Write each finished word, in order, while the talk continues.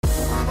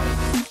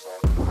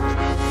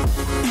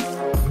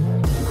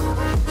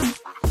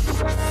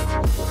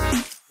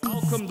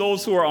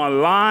those who are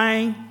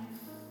online.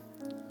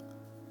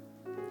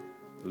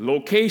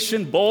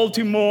 Location,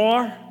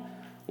 Baltimore.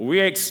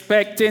 We're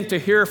expecting to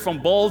hear from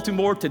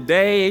Baltimore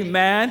today,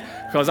 amen,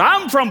 because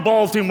I'm from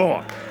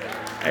Baltimore.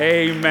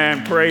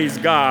 Amen. Praise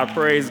God.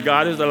 Praise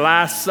God. This is the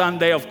last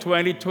Sunday of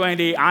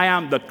 2020. I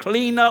am the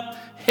cleanup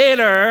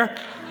hitter.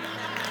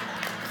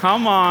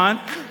 Come on.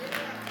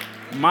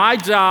 My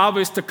job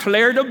is to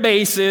clear the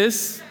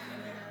bases.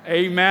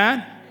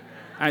 Amen.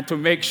 And to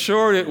make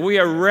sure that we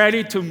are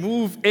ready to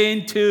move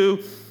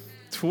into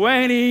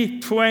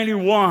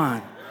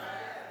 2021.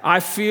 I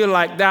feel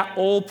like that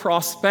old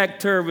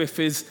prospector with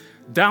his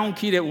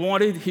donkey that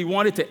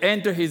wanted to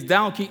enter his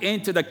donkey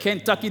into the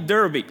Kentucky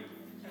Derby.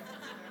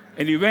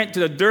 And he went to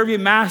the Derby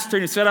master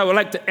and he said, I would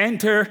like to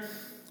enter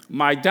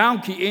my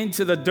donkey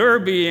into the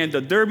Derby. And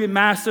the Derby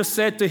master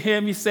said to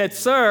him, he said,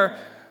 sir,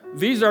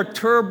 these are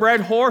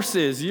thoroughbred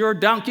horses. Your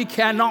donkey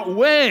cannot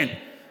win.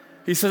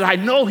 He says, I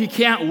know he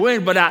can't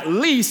win, but at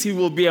least he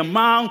will be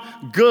among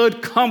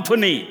good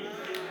company.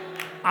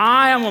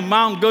 I am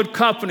among good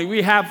company.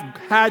 We have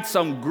had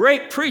some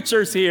great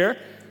preachers here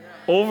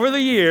over the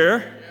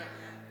year.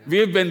 We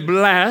have been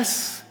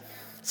blessed.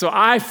 So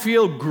I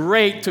feel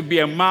great to be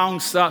among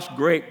such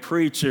great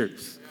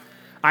preachers.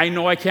 I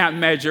know I can't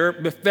measure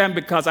with them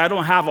because I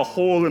don't have a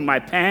hole in my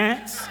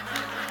pants.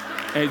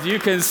 As you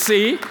can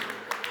see,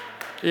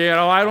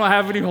 I don't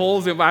have any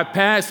holes in my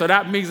pants, so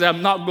that means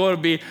I'm not going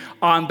to be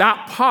on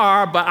that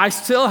par, but I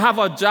still have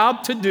a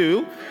job to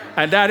do,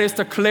 and that is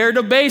to clear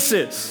the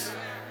bases.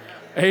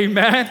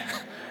 Amen.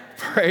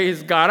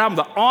 Praise God. I'm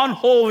the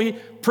unholy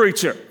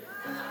preacher.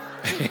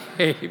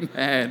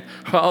 Amen.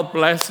 Well,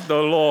 bless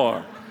the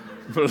Lord.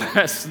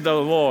 Bless the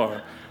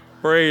Lord.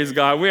 Praise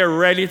God. We are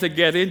ready to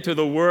get into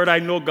the Word. I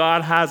know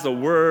God has a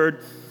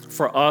word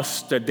for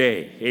us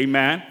today.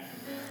 Amen.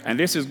 And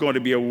this is going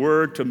to be a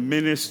word to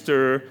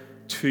minister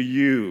to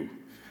you.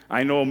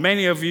 I know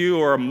many of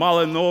you are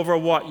mulling over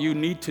what you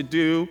need to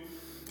do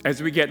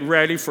as we get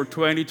ready for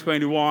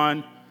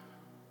 2021.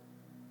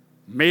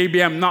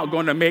 Maybe I'm not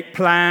going to make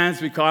plans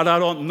because I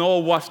don't know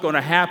what's going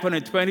to happen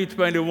in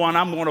 2021.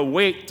 I'm going to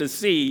wait to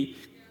see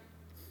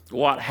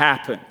what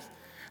happens.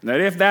 Now,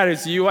 if that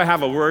is you, I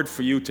have a word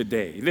for you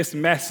today. This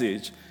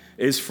message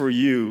is for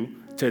you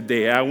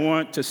today. I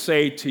want to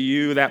say to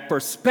you that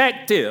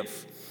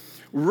perspective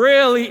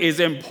really is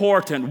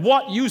important.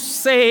 What you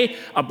say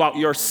about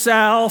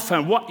yourself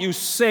and what you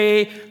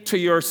say to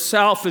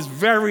yourself is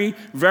very,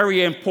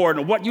 very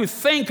important. What you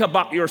think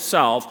about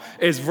yourself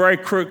is very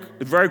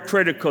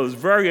critical, is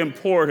very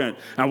important.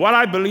 And what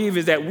I believe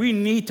is that we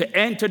need to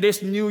enter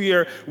this new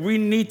year, we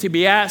need to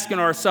be asking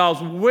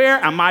ourselves, where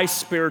am I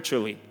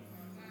spiritually?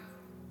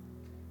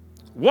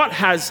 What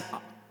has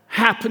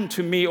happened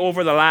to me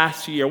over the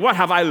last year? What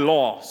have I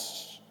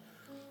lost?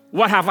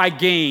 What have I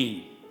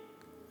gained?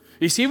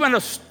 You see, when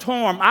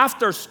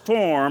after a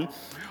storm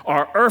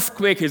or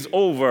earthquake is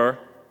over,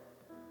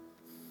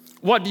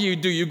 what do?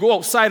 You go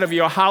outside of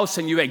your house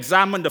and you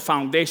examine the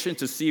foundation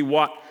to see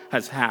what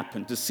has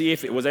happened, to see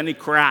if it was any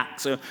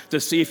cracks, to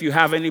see if you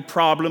have any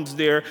problems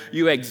there.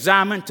 You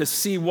examine to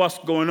see what's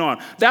going on.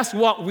 That's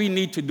what we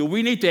need to do.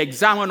 We need to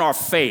examine our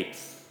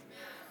faith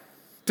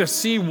to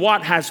see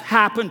what has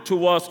happened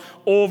to us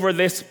over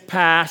this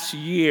past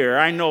year.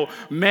 I know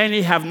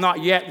many have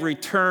not yet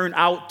returned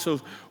out to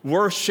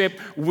worship.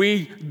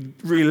 We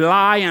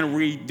rely and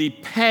we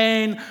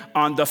depend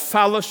on the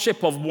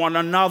fellowship of one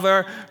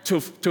another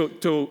to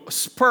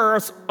spur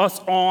us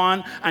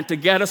on and to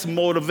get us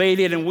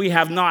motivated, and we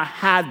have not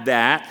had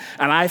that.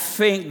 And I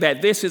think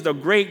that this is a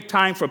great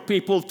time for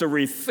people to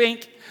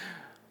rethink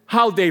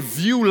how they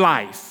view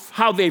life,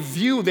 how they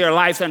view their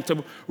lives, and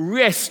to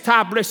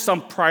reestablish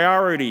some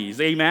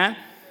priorities, amen,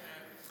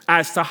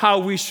 as to how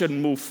we should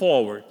move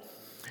forward.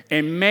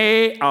 In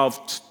May of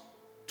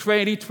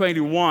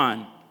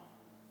 2021,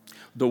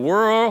 the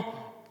World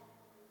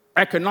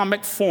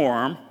Economic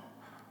Forum,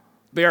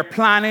 they are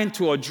planning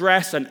to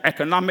address an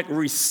economic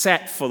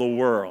reset for the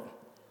world.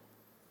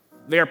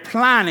 They're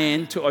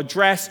planning to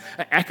address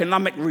an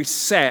economic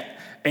reset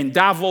in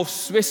Davos,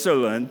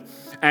 Switzerland,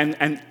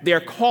 and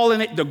they're calling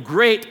it the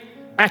Great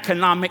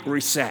Economic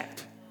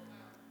Reset.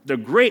 The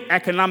Great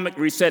Economic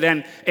Reset.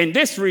 And in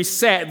this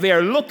reset,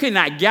 they're looking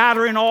at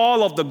gathering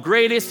all of the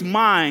greatest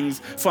minds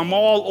from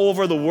all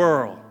over the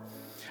world.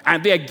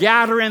 And they're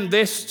gathering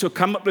this to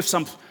come up with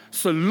some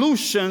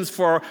solutions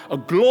for a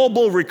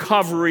global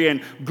recovery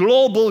and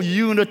global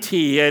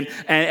unity. And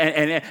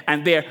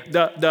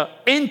the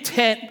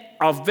intent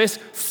of this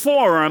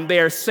forum,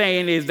 they're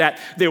saying, is that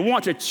they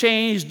want to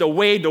change the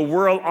way the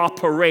world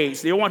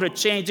operates. They want to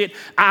change it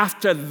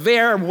after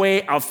their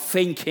way of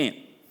thinking.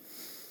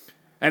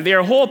 And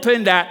they're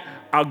hoping that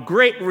a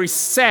great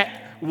reset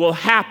will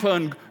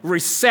happen,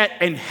 reset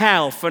in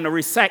health, and a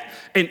reset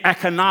in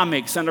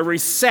economics, and a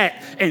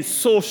reset in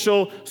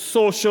social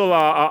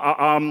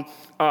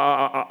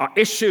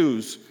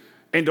issues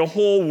in the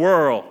whole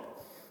world.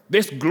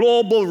 This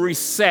global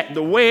reset,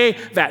 the way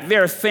that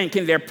they're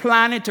thinking, they're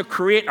planning to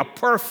create a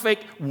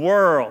perfect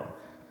world.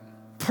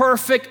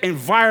 perfect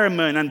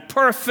environment and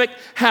perfect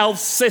health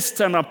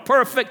system, a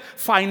perfect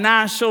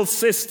financial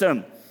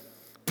system,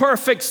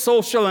 perfect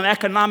social and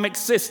economic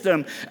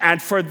system.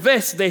 And for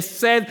this, they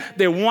said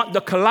they want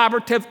the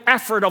collaborative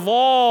effort of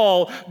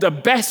all the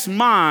best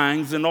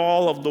minds in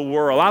all of the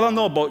world. I don't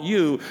know about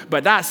you,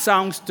 but that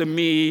sounds to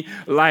me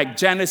like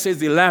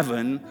Genesis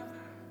 11,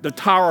 the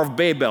Tower of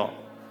Babel,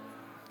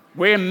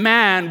 where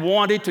man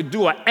wanted to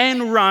do an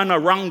end run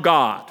around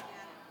God,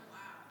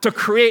 to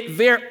create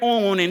their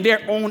own, in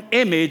their own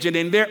image and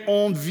in their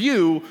own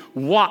view,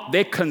 what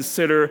they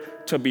consider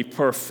to be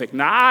perfect.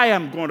 Now, I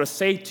am going to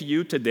say to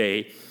you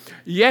today,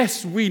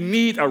 yes, we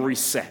need a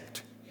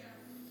reset.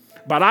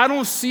 But I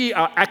don't see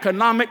an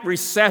economic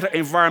reset, an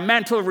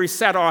environmental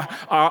reset, or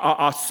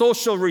a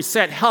social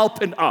reset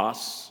helping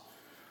us.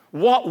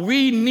 What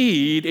we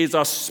need is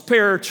a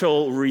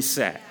spiritual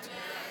reset.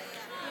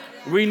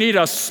 We need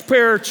a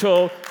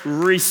spiritual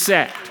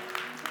reset.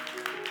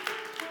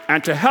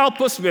 And to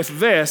help us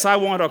with this, I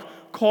want to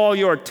call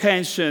your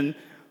attention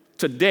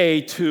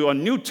today to a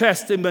New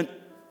Testament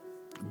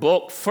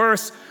book,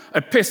 First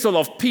Epistle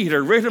of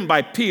Peter, written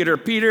by Peter.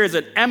 Peter is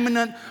an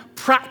eminent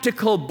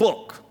practical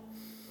book.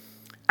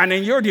 And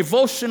in your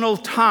devotional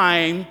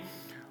time,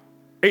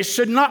 it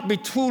should not be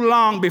too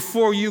long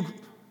before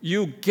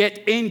you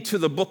get into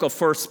the book of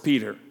First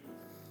Peter.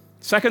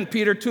 2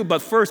 Peter too,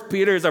 but First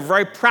Peter is a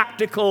very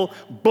practical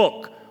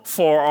book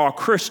for our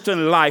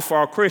Christian life, for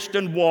our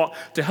Christian walk,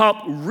 to help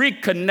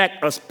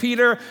reconnect us.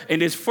 Peter,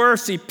 in his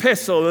first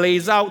epistle,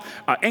 lays out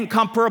an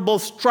incomparable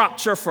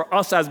structure for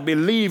us as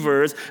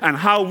believers and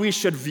how we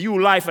should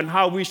view life and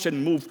how we should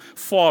move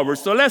forward.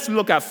 So let's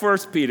look at 1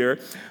 Peter,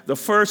 the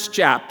first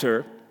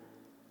chapter,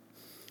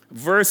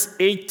 verse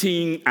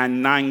 18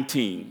 and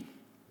 19.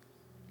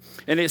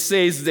 And it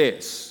says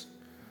this: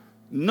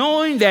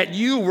 knowing that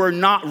you were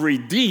not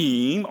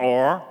redeemed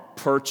or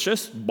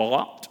purchased,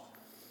 bought,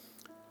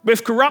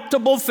 with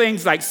corruptible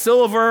things like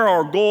silver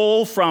or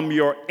gold from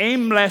your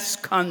aimless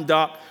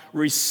conduct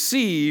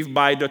received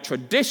by the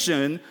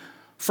tradition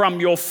from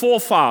your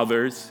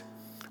forefathers,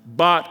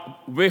 but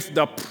with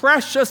the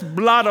precious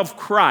blood of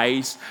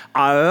Christ,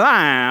 a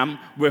lamb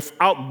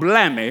without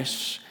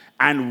blemish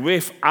and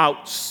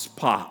without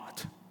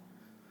spot.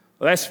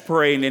 Let's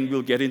pray and then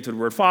we'll get into the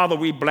word. Father,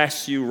 we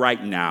bless you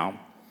right now.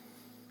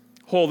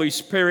 Holy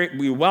Spirit,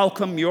 we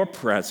welcome your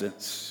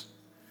presence.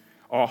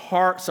 Our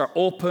hearts are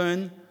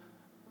open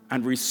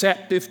and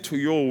receptive to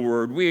your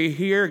word. We're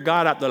here,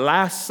 God, at the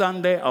last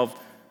Sunday of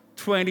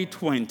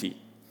 2020,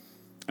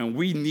 and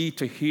we need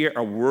to hear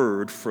a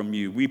word from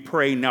you. We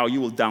pray now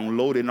you will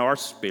download in our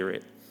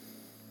spirit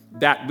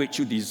that which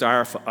you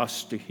desire for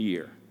us to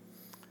hear.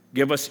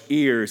 Give us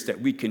ears that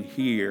we can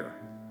hear,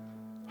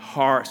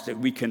 hearts that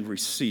we can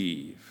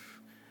receive,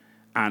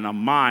 and a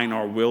mind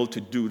or will to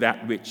do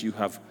that which you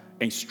have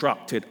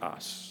instructed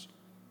us.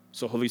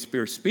 So, Holy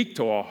Spirit, speak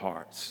to our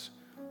hearts.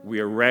 We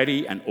are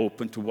ready and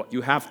open to what you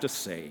have to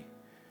say.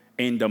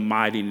 In the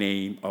mighty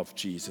name of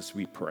Jesus,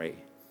 we pray.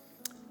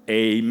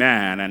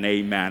 Amen and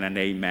amen and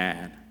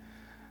amen.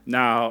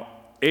 Now,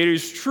 it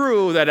is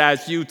true that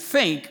as you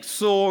think,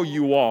 so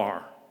you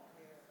are.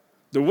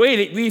 The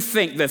way that we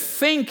think, the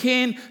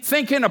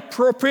thinking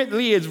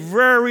appropriately is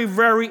very,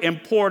 very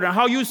important.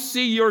 How you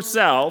see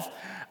yourself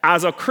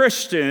as a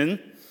Christian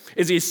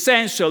is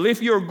essential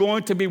if you're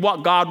going to be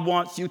what God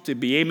wants you to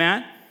be.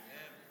 Amen?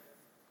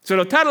 So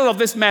the title of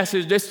this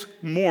message this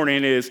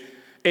morning is,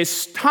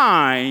 It's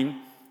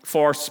Time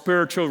for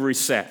Spiritual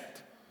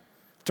Reset.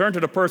 Turn to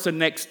the person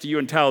next to you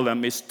and tell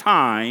them, it's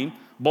time,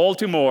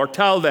 Baltimore,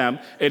 tell them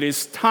it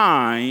is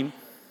time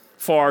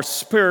for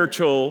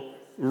spiritual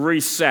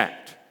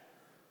reset.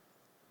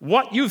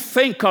 What you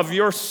think of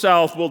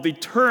yourself will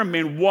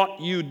determine what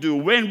you do.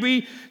 When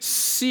we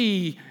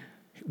see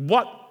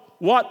what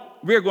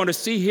we're going to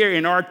see here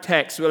in our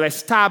text will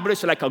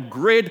establish like a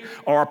grid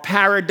or a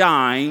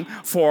paradigm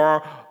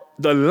for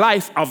the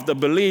life of the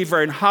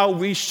believer and how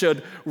we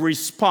should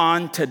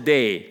respond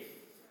today.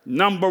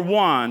 Number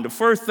one, the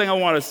first thing I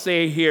want to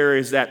say here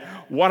is that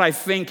what I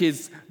think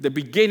is the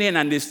beginning,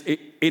 and it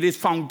is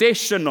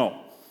foundational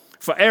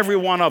for every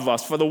one of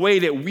us, for the way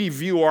that we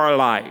view our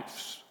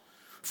lives.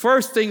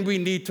 First thing we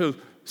need to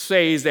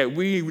say is that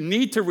we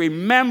need to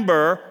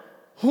remember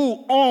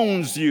who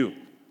owns you.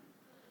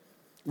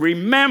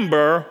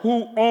 Remember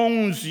who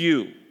owns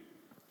you.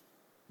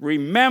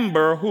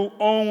 Remember who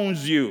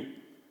owns you.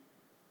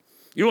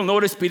 You will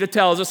notice Peter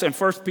tells us in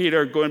 1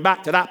 Peter, going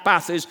back to that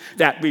passage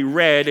that we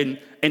read in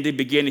the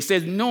beginning, he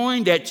says,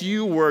 knowing that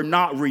you were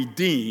not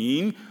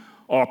redeemed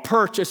or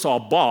purchased or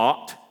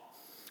bought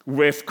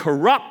with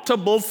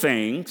corruptible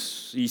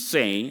things, he's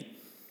saying,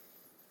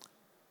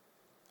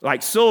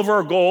 like silver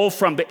or gold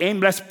from the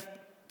aimless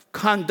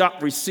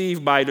conduct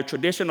received by the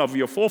tradition of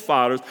your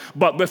forefathers,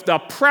 but with the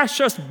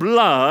precious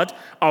blood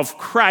of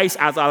Christ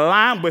as a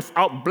lamb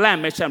without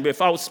blemish and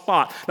without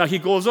spot. Now he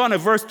goes on in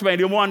verse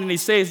 21 and he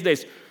says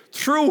this,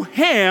 through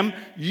him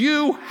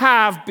you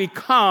have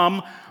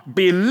become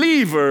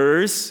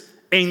believers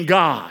in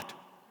God.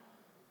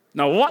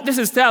 Now, what this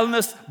is telling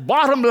us,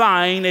 bottom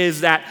line,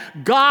 is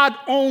that God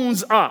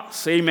owns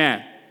us.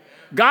 Amen.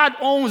 God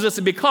owns us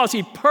because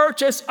he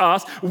purchased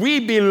us. We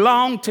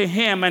belong to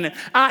him. And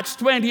Acts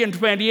 20 and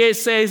 28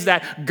 says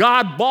that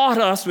God bought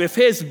us with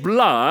his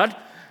blood.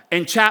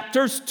 In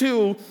chapters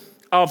 2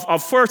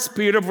 of 1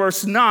 Peter,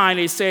 verse 9,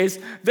 it says,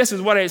 this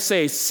is what it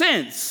says.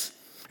 Since,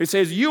 it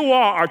says, you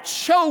are a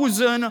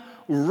chosen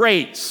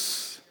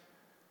race,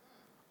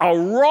 a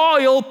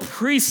royal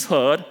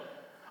priesthood,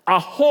 a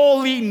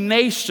holy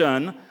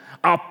nation,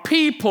 a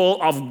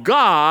people of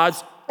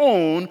God's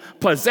own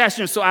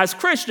possession. So as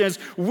Christians,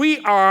 we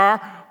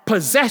are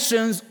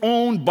possessions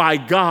owned by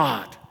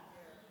God.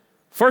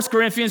 1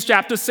 Corinthians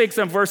chapter 6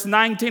 and verse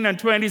 19 and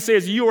 20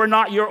 says, you are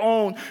not your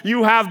own.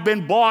 You have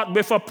been bought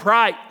with a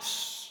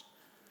price.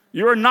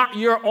 You're not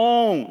your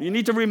own. You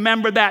need to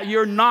remember that.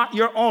 You're not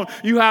your own.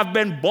 You have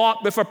been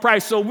bought with a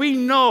price. So we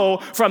know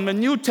from the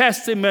New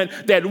Testament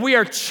that we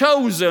are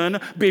chosen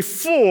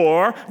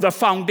before the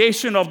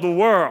foundation of the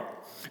world.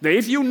 Now,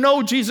 if you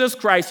know Jesus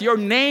Christ, your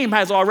name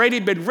has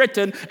already been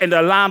written in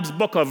the Lamb's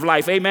book of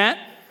life. Amen?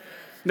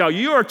 Now,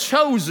 you are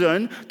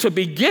chosen to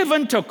be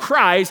given to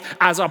Christ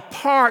as a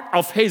part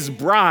of his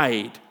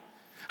bride.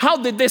 How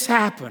did this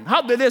happen?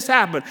 How did this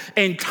happen?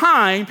 In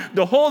time,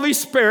 the Holy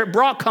Spirit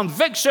brought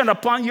conviction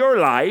upon your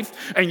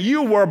life, and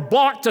you were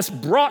brought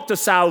to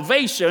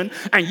salvation,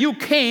 and you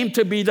came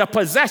to be the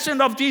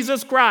possession of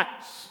Jesus Christ.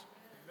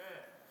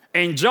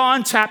 In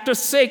John chapter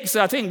 6,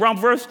 I think around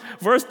verse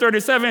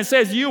 37, it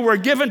says, you were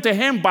given to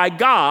him by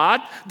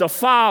God, the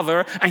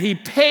Father, and he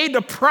paid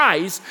the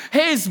price,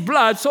 his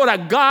blood, so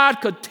that God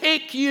could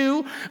take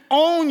you,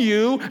 own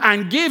you,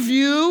 and give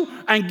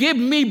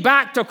me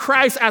back to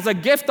Christ as a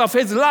gift of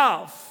his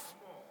love.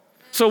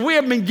 So we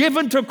have been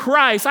given to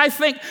Christ. I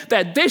think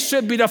that this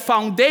should be the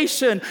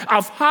foundation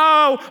of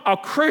how a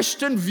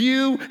Christian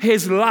view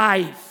his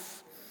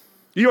life.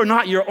 You're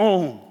not your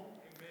own.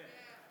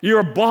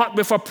 You're bought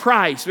with a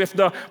price, with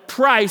the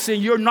price,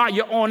 and you're not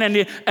your own.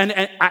 And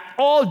at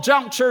all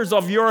junctures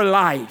of your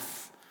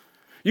life,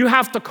 you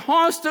have to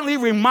constantly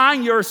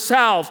remind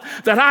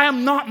yourself that I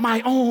am not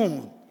my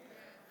own.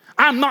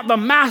 I'm not the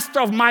master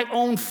of my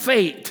own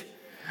fate.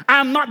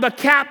 I'm not the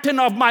captain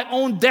of my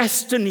own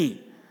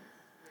destiny.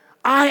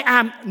 I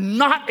am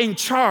not in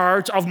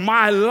charge of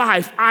my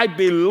life. I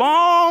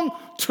belong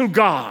to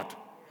God.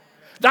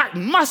 That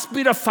must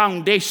be the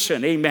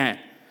foundation, amen.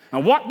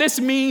 And what this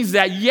means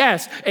that,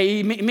 yes,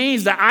 it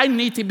means that I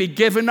need to be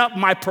giving up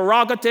my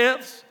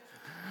prerogatives.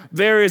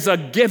 There is a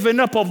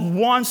giving up of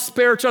one's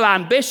spiritual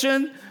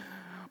ambition.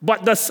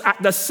 But at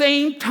the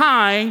same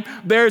time,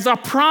 there's a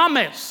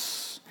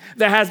promise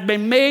that has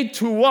been made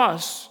to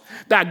us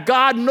that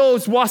God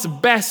knows what's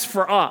best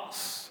for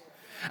us.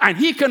 And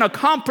he can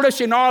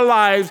accomplish in our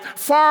lives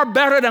far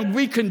better than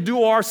we can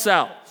do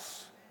ourselves.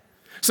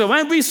 So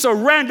when we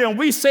surrender and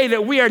we say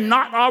that we are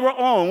not our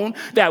own,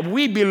 that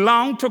we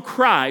belong to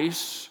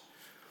Christ,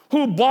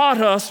 who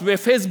bought us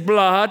with his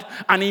blood,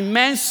 an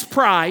immense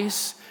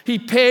price. He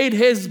paid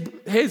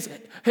the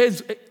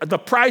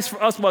price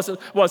for us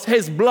was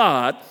his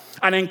blood,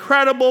 an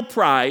incredible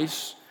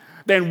price.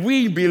 Then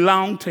we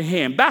belong to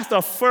him. That's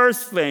the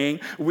first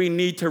thing we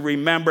need to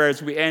remember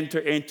as we enter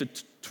into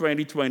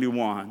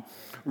 2021.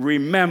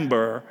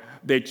 Remember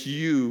that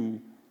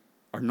you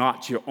are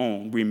not your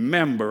own.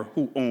 Remember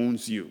who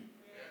owns you.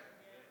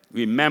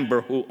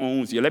 Remember who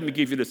owns you. Let me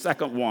give you the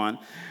second one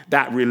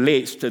that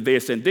relates to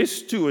this. And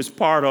this, too, is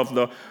part of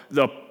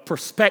the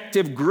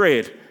perspective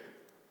grid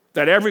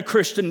that every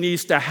Christian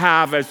needs to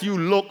have as you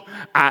look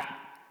at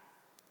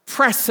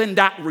pressing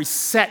that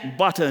reset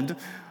button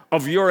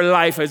of your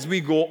life as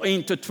we go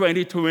into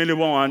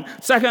 2021.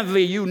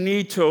 Secondly, you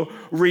need to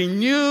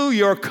renew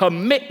your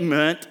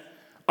commitment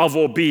of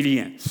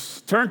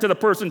obedience. Turn to the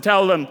person,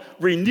 tell them,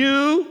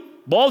 renew.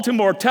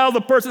 Baltimore, tell the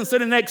person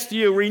sitting next to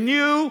you,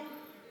 renew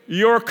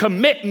your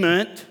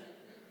commitment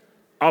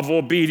of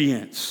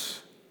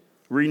obedience.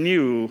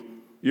 Renew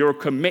your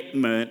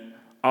commitment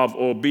of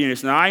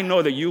obedience. Now, I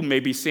know that you may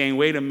be saying,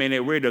 wait a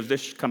minute, where does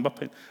this come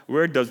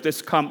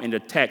in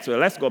the text? Well,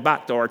 let's go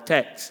back to our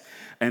text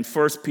in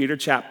 1 Peter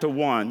chapter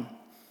 1,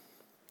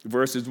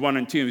 verses 1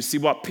 and 2. You see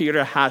what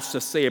Peter has to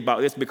say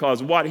about this,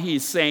 because what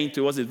he's saying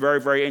to us is very,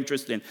 very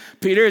interesting.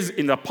 Peter is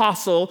an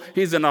apostle.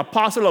 He's an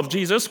apostle of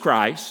Jesus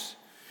Christ.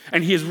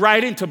 And he is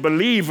writing to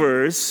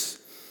believers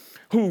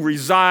who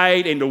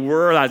reside in the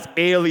world as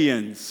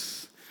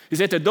aliens. He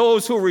said to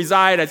those who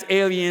reside as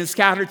aliens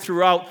scattered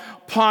throughout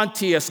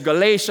Pontus,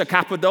 Galatia,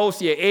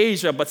 Cappadocia,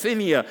 Asia,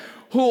 Bithynia,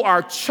 who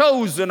are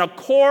chosen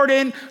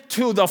according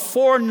to the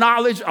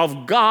foreknowledge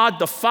of God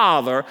the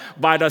Father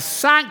by the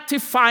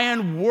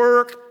sanctifying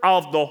work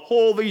of the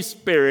Holy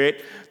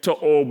Spirit to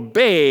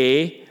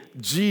obey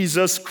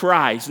Jesus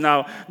Christ.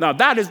 Now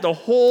that is the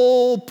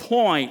whole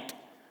point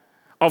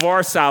of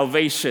our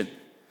salvation,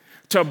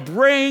 to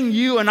bring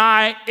you and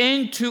I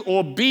into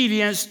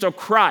obedience to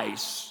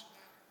Christ.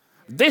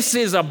 This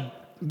is not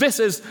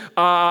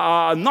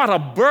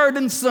a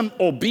burdensome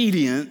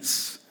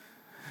obedience.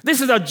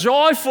 This is a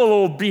joyful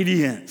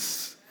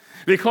obedience.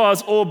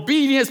 Because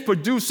obedience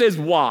produces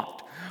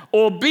what?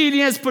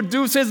 Obedience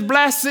produces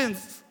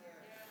blessings.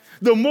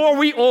 The more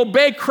we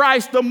obey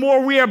Christ, the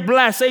more we are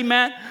blessed.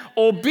 Amen.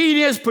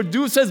 Obedience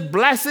produces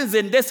blessings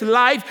in this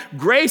life,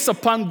 grace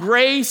upon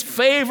grace,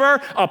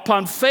 favor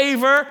upon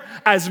favor.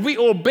 As we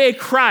obey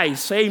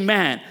Christ,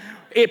 amen,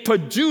 it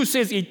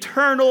produces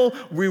eternal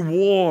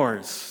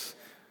rewards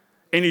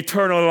in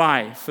eternal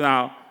life.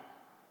 Now,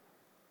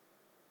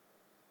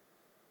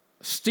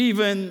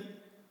 Stephen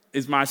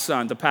is my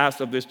son, the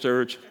pastor of this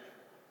church.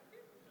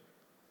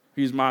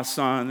 He's my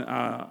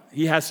son.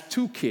 He has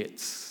two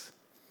kids.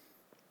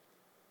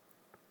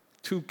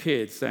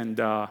 And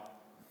I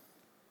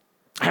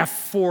have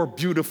 4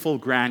 beautiful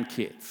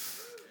grandkids.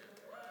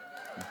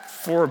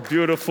 4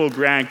 beautiful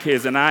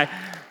grandkids.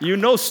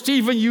 And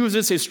Stephen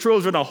uses his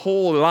children a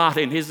whole lot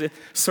in his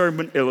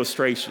sermon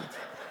illustrations.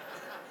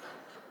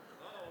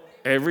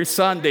 Every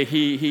Sunday,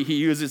 he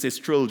uses his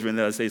children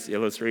as his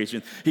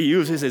illustration. He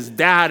uses his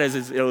dad as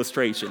his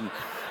illustration.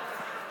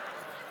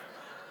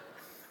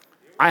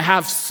 I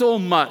have so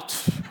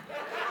much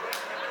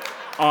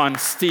on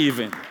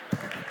Stephen.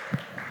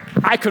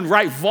 I can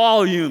write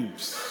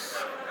volumes.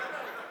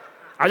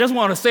 I just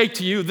want to say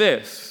to you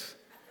this.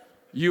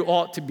 You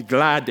ought to be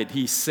glad that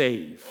he's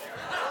saved.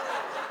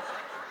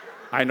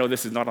 I know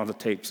this is not on the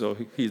tape, so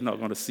he's not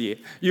going to see it.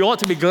 You ought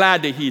to be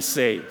glad that he's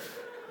saved.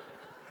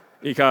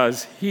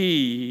 Because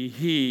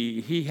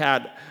he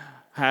had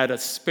a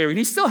spirit,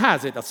 he still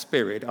has it, a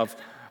spirit of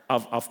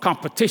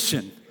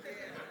competition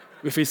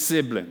with his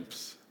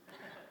siblings.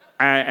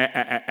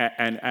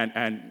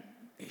 And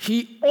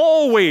he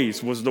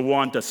always was the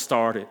one to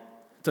start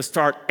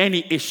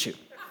any issue.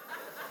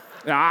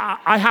 Now,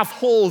 I have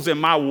holes in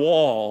my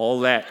wall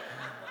that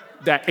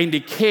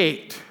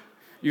indicate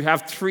you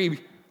have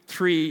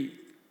three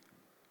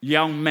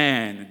young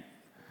men,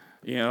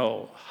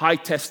 high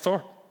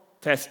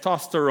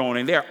testosterone,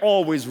 and they're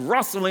always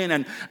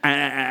rustling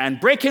and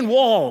breaking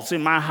walls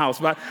in my house.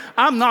 But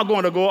I'm not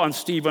going to go on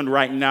Stephen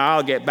right now.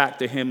 I'll get back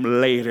to him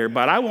later.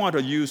 But I want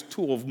to use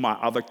 2 of my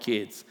other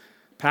kids,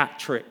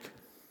 Patrick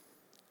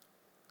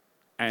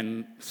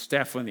and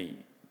Stephanie.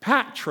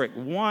 Patrick,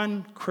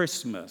 one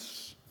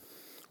Christmas,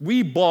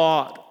 we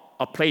bought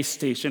a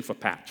PlayStation for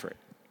Patrick.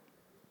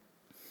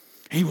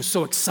 He was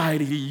so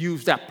excited. He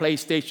used that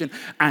PlayStation,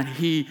 and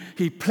he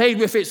played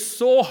with it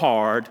so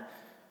hard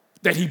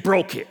that he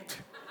broke it.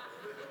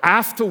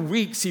 After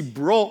weeks, he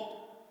broke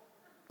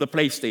the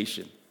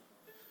PlayStation.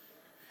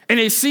 And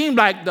it seemed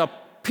like the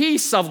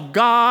peace of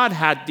God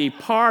had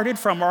departed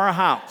from our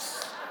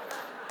house.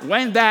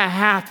 When that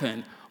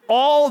happened,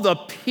 all the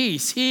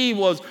peace, he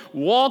was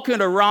walking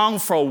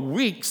around for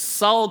weeks,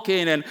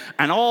 sulking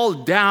and all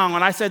down.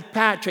 And I said,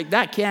 Patrick,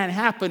 that can't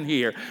happen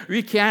here.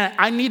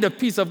 I need the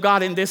peace of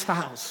God in this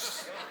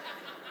house.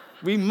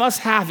 We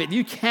must have it.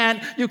 You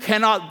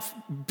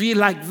cannot be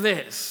like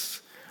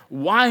this,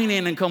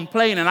 whining and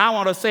complaining. I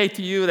want to say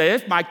to you that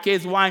if my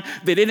kids whine,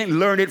 they didn't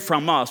learn it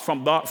from us,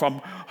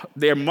 from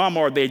their mom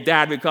or their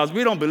dad, because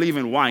we don't believe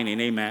in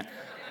whining, amen.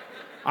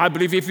 I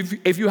believe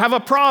if you have a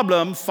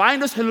problem,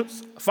 find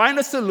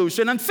a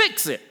solution and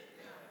fix it.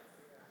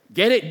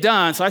 Get it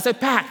done. So I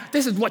said, Pat,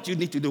 this is what you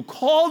need to do.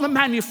 Call the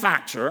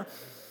manufacturer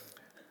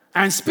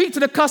and speak to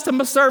the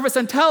customer service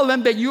and tell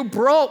them that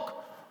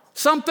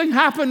something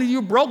happened and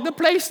you broke the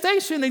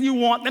PlayStation and you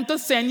want them to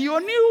send you a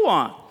new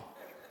one.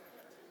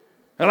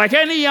 And like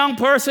any young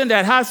person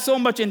that has so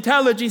much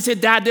intelligence, he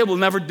said, Dad, they will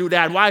never do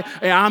that. Why?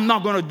 I'm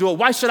not going to do it.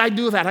 Why should I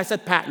do that? I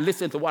said, Pat,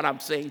 listen to what I'm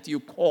saying to you.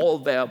 Call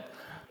them.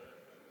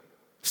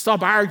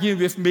 Stop arguing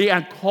with me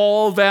and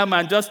call them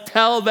and just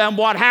tell them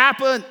what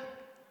happened.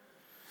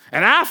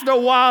 And after a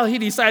while, he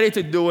decided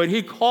to do it.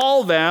 He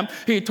called them.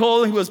 He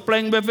told them he was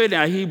playing with it,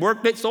 and he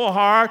worked it so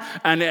hard,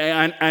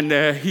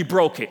 and he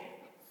broke it.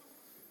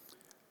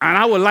 And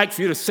I would like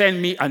for you to send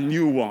me a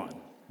new one.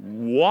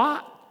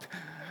 What?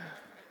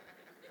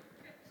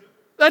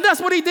 And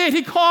that's what he did.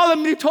 He called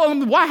them. He told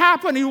them what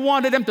happened. He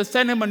wanted them to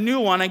send him a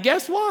new one. And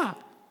guess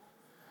what?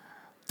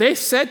 They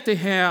said to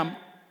him,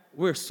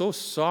 we're so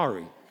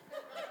sorry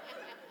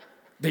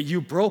that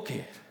you broke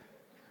it.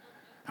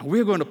 And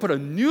we're going to put a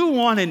new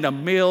one in the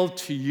mail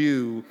to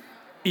you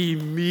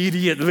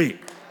immediately.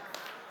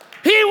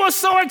 He was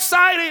so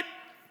excited.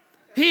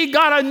 He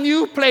got a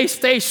new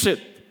PlayStation.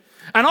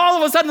 And all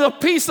of a sudden, the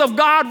peace of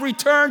God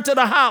returned to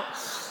the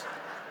house.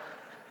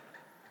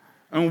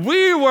 And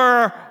we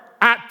were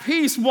at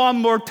peace one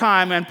more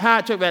time, and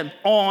Patrick went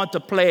on to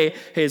play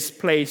his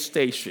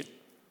PlayStation.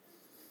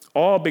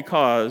 All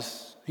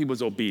because he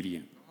was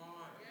obedient.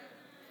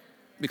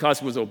 Because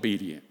he was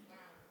obedient.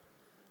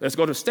 Let's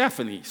go to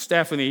Stephanie.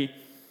 Stephanie,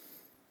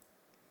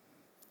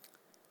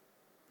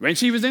 when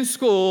she was in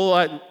school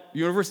at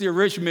University of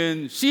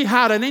Richmond, she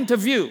had an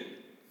interview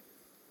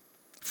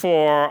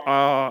for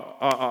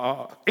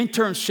an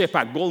internship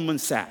at Goldman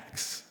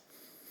Sachs.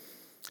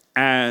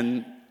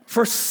 And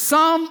for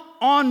some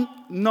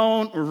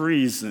unknown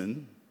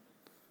reason,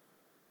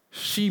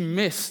 she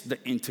missed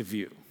the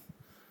interview.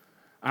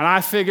 And I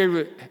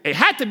figured it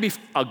had to be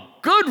a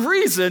good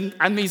reason,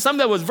 something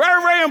that was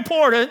very, very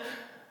important,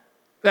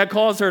 that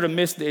caused her to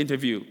miss the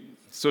interview.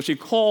 So she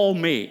called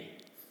me.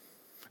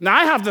 Now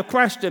I have the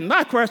question.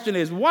 My question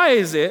is, why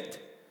is it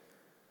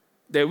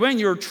that when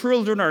your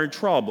children are in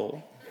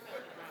trouble,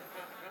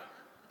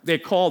 they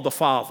call the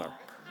father?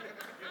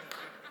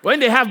 When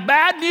they have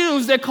bad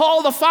news, they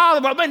call the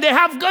father. But when they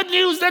have good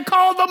news, they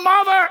call the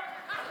mother.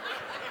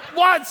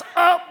 What's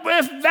up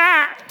with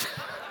that?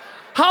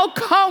 How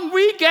come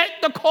we get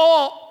the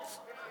calls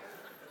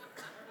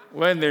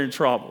when they're in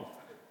trouble?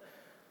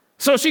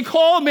 So she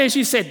called me and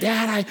she said,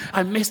 Dad,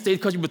 I missed it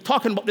because you were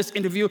talking about this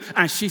interview.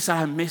 And she said,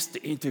 I missed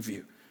the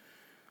interview.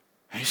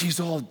 And she's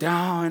all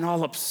down and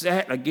all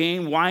upset,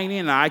 again, whining.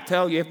 And I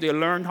tell you, if they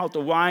learn how to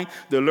whine,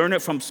 they learn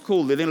it from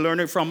school. They didn't learn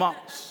it from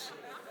us.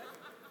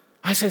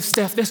 I said,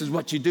 Steph, this is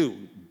what you do.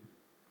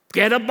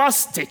 Get a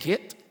bus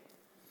ticket,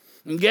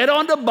 and get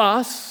on the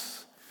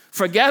bus,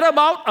 forget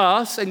about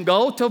us, and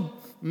go to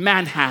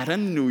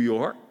Manhattan, New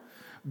York.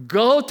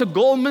 Go to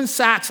Goldman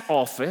Sachs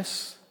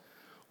office.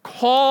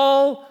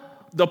 Call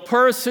the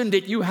person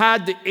that you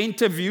had the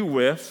interview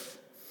with.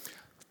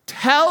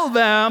 Tell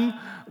them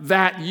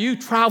that you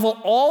travel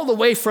all the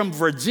way from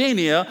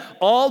Virginia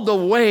all the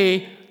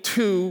way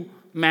to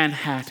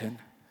Manhattan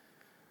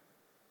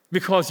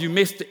because you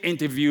missed the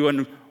interview,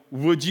 and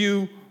would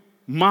you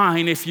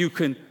mind if you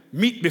can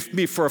meet with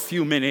me for a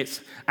few minutes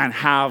and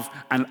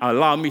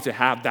allow me to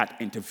have that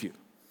interview?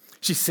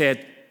 She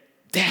said,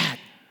 Dad,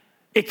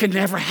 it can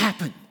never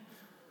happen.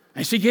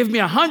 And she gave me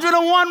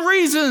 101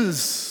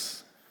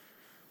 reasons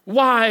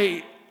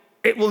why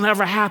it will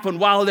never happen,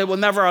 why they will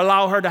never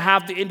allow her to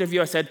have the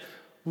interview. I said,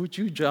 would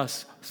you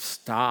just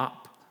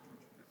stop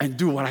and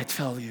do what I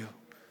tell you?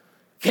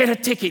 Get a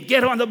ticket,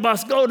 get on the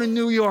bus, go to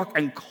New York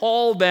and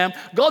call them.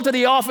 Go to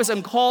the office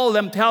and call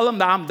them, tell them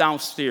that I'm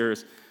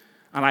downstairs.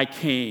 And I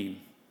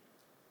came.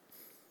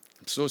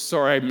 I'm so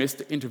sorry I missed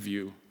the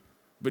interview,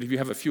 but if you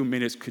have a few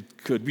minutes,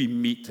 could we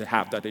meet to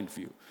have that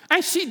interview?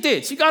 And she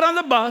did. She got on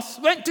the bus,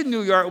 went to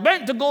New York,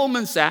 went to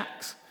Goldman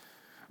Sachs,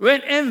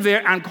 went in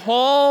there and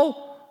called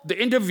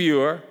the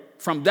interviewer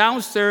from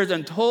downstairs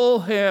and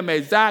told him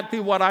exactly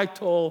what I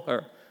told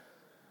her.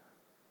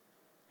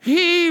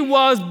 He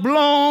was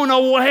blown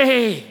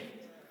away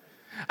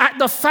at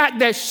the fact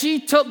that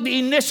she took the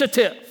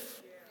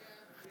initiative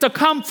to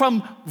come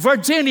from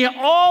Virginia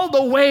all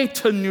the way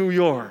to New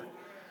York.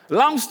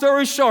 Long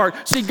story short,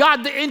 she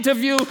got the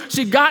interview,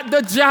 she got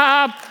the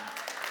job.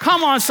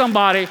 Come on,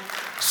 somebody.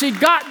 She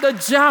got the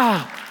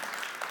job.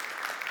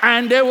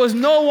 And there was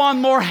no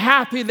one more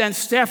happy than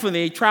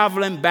Stephanie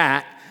traveling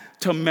back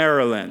to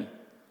Maryland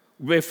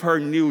with her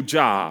new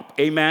job.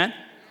 Amen?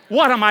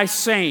 What am I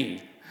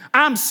saying?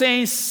 I'm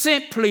saying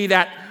simply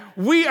that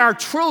we are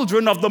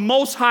children of the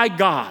Most High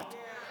God.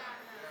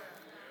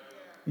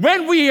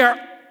 When we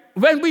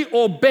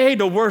obey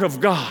the Word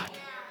of God,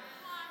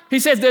 He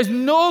says there's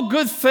no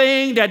good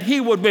thing that He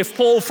would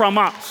withhold from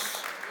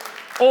us.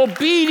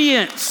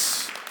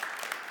 Obedience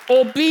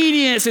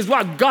is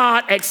what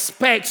God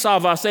expects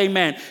of us.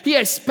 Amen. He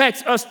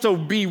expects us to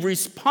be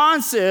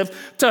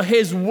responsive to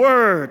His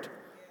Word.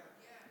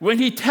 When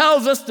He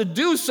tells us to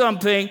do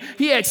something,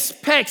 He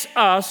expects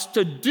us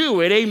to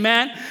do it.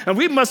 Amen. And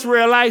we must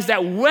realize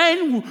that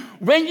when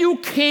you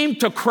came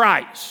to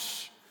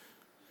Christ,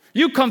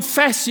 you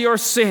confess your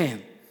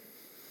sin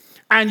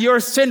and your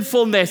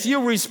sinfulness.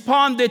 You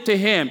responded to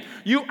Him.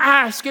 You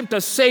asked Him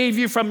to save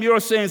you from your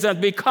sins and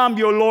become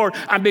your Lord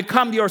and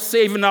become your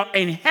Savior. Now,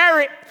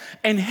 inherent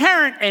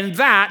in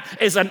that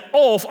is an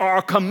oath or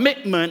a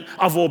commitment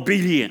of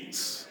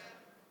obedience.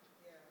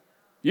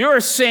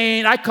 You're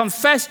saying, I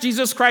confess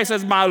Jesus Christ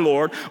as my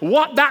Lord.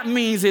 What that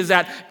means is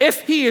that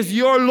if He is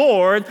your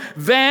Lord,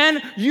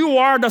 then you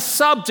are the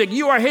subject.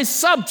 You are His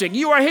subject.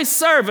 You are His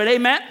servant.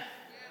 Amen?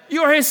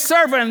 You are His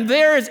servant. And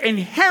there is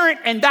inherent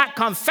in that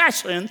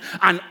confession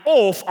an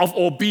oath of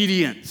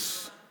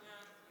obedience.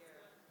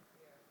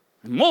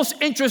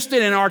 Most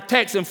interested in our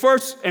text in 1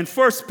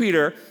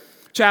 Peter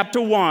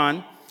chapter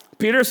 1,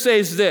 Peter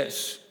says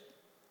this: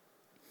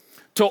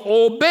 to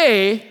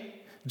obey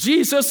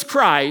Jesus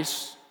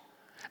Christ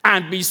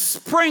and be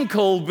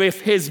sprinkled with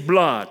His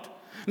blood.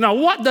 Now,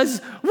 what is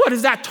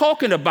that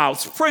talking about?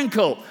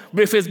 Sprinkled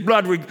with His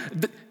blood.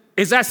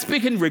 Is that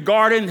speaking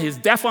regarding His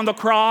death on the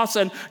cross?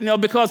 And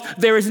because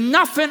there is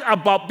nothing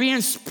about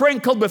being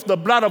sprinkled with the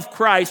blood of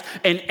Christ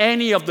in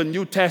any of the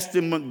New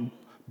Testament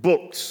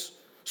books.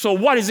 So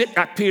what is it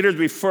that Peter is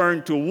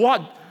referring to?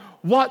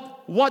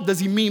 What does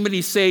he mean when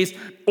he says,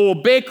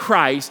 obey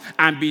Christ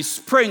and be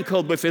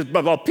sprinkled with His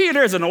blood? Well,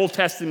 Peter is an Old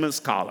Testament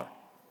scholar.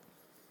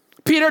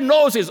 Peter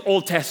knows his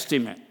Old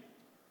Testament.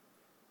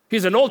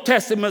 He's an Old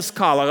Testament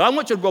scholar. I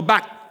want you to go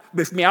back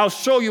with me. I'll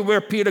show you where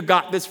Peter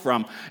got this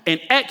from. In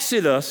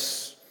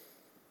Exodus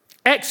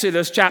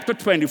chapter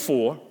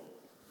 24.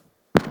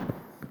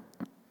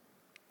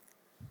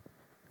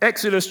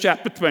 Exodus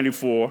chapter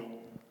 24.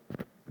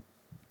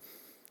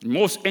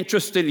 Most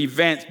interesting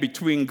events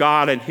between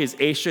God and His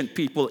ancient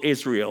people,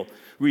 Israel,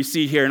 we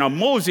see here. Now,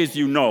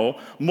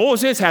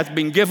 Moses has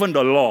been given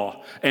the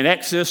law in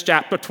Exodus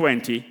chapter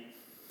 20.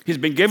 He's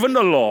been given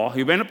the law.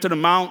 He went up to the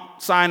Mount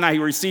Sinai. He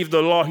received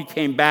the law. He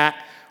came back.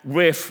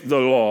 with the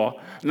law.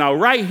 Now,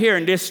 right here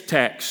in this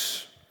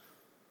text,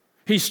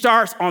 he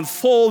starts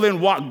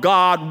unfolding what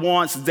God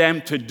wants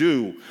them to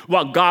do,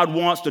 what God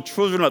wants the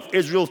children of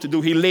Israel to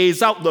do. He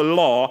lays out the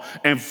law,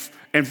 and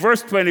in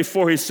verse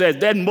 24, he says,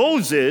 then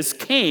Moses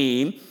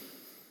came,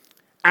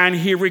 and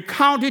he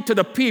recounted to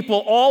the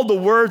people all the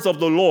words of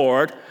the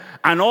Lord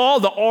and all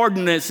the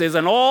ordinances,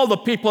 and all the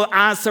people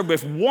answered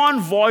with one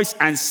voice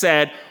and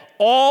said,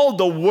 all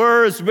the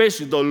words which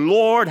the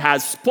Lord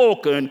has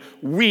spoken,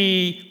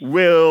 we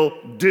will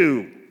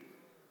do.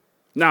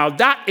 Now,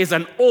 that is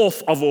an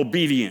oath of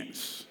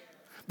obedience.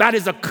 That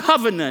is a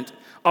covenant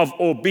of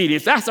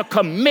obedience. That's a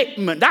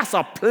commitment. That's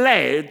a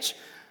pledge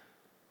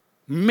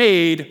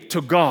made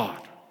to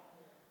God.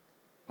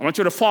 I want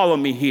you to follow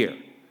me here.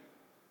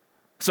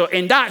 So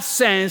in that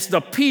sense, the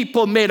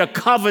people made a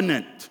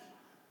covenant.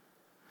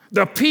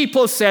 The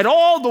people said,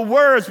 all the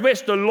words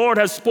which the Lord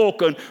has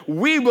spoken,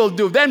 we will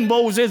do. Then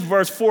Moses,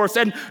 verse 4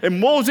 said, and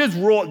Moses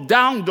wrote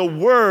down the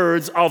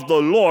words of the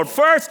Lord.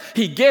 First,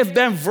 he gave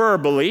them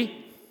verbally.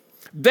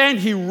 Then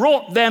he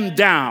wrote them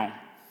down.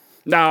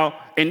 Now,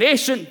 in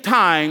ancient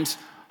times,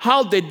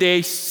 how did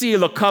they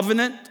seal a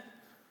covenant?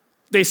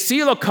 They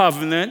seal a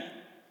covenant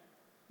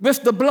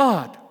with the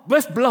blood,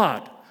 with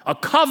blood. A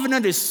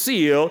covenant is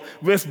sealed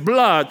with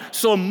blood.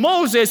 So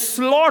Moses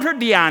slaughtered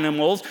the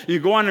animals. You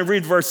go on and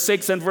read verse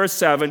 6 and verse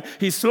 7.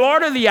 He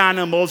slaughtered the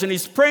animals and he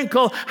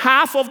sprinkled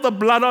half of the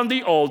blood on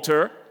the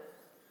altar,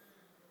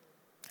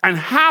 and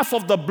half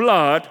of the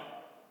blood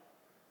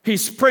he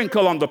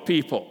sprinkled on the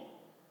people.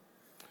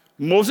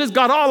 Moses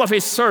got all of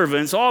his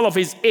servants, all of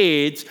his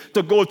aides,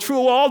 to go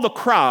through all the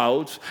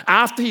crowds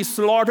after he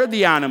slaughtered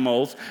the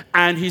animals,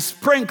 and he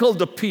sprinkled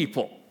the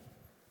people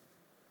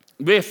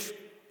with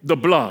the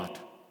blood.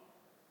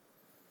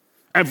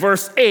 And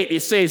verse 8, it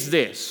says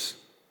this.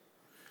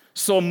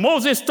 So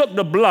Moses took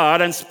the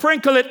blood and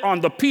sprinkled it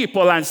on the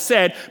people and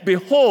said,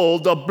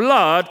 behold, the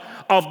blood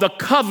of the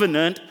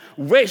covenant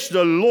which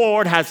the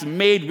Lord has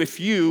made with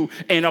you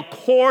in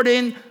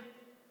according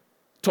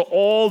to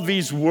all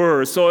these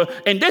words. So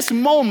in this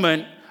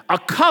moment, a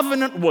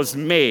covenant was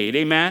made,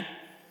 amen?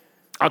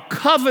 A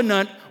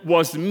covenant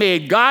was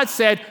made. God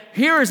said,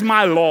 here is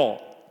my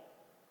law.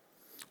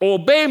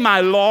 Obey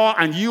my law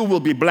and you will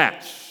be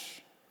blessed.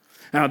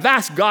 Now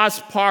that's God's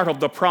part of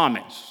the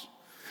promise.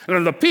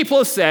 And the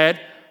people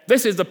said,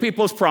 this is the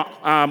people's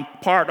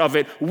part of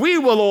it. We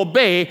will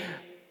obey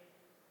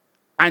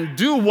and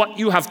do what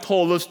you have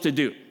told us to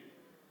do.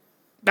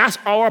 That's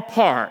our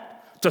part.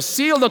 To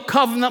seal the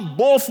covenant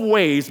both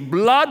ways,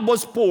 blood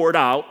was poured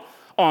out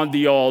on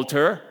the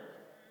altar,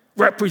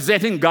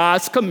 representing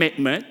God's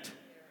commitment.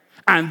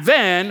 And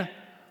then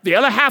the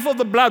other half of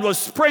the blood was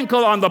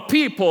sprinkled on the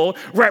people,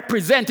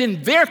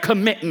 representing their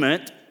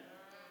commitment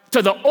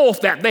to the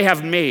oath that they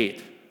have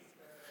made.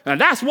 And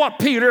that's what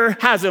Peter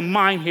has in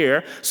mind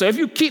here. So if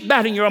you keep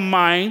that in your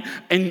mind,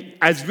 and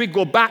as we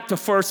go back to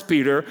 1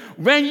 Peter,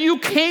 when you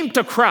came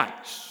to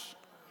Christ,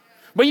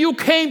 when you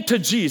came to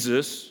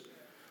Jesus,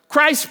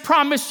 Christ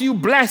promised you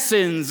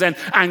blessings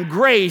and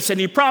grace, and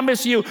he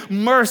promised you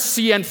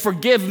mercy and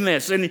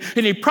forgiveness, and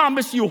he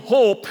promised you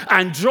hope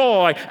and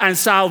joy and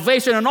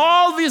salvation and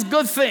all these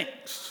good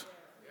things.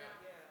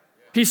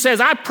 He says,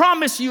 I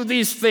promise you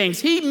these things.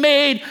 He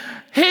made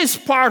his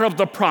part of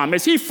the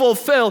promise. He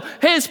fulfilled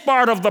his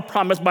part of the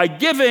promise by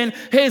giving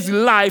his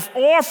life,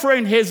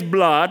 offering his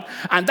blood,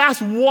 and that's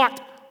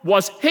what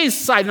was his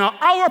side. Now,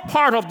 our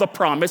part of the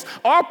promise,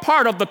 our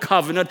part of the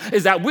covenant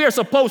is that we are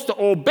supposed to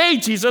obey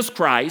Jesus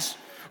Christ,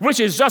 which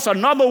is just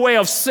another way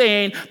of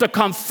saying to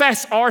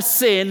confess our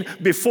sin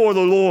before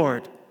the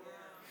Lord.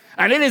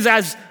 And it is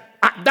as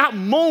at that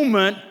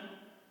moment,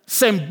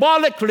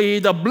 symbolically,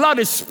 the blood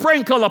is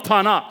sprinkled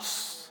upon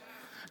us.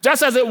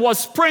 Just as it was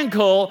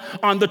sprinkled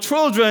on the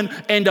children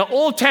in the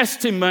Old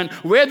Testament,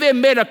 where they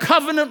made a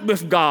covenant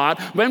with God.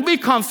 When we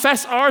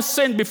confess our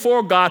sin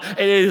before God,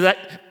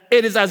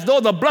 it is as though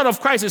the blood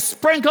of Christ is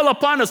sprinkled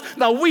upon us.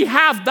 Now, we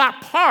have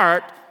that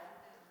part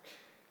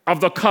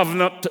of the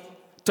covenant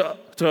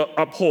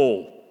to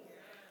uphold.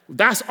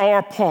 That's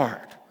our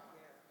part.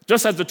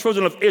 Just as the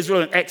children of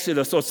Israel in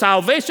Exodus. So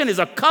salvation is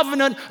a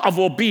covenant of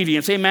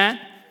obedience. Amen?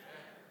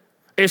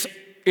 It's,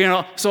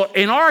 so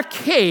in our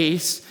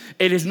case,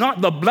 it is not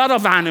the blood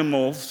of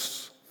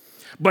animals,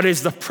 but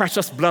it's the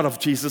precious blood of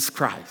Jesus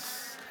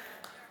Christ.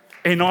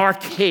 In our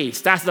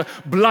case, that's the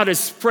blood is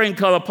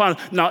sprinkled upon.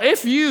 Now,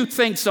 if you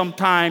think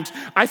sometimes,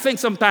 I think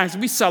sometimes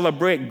we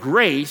celebrate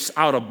grace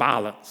out of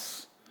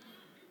balance.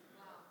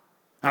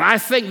 And I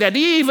think that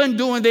even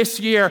during this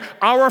year,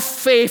 our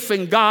faith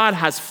in God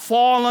has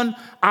fallen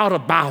out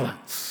of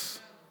balance.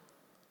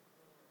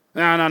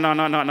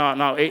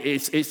 No.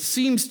 It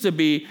seems to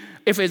be,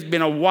 if it's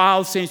been a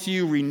while since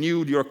you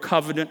renewed your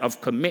covenant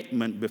of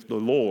commitment with the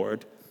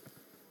Lord,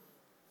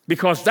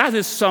 because that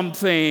is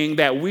something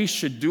that we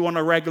should do on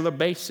a regular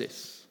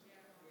basis.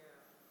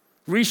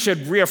 We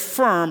should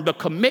reaffirm the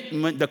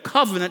commitment, the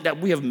covenant that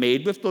we have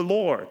made with the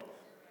Lord.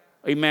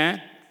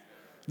 Amen?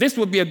 This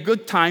would be a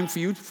good time for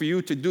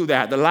you to do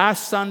that. The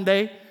last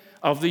Sunday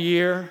of the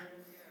year,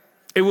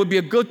 it would be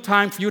a good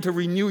time for you to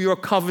renew your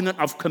covenant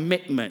of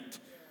commitment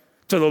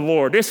to the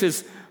Lord. This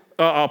is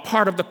a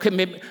part of the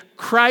commitment.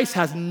 Christ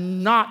has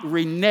not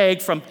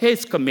reneged from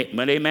his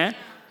commitment, amen?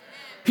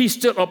 He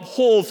still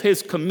upholds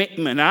his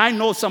commitment. And I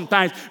know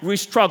sometimes we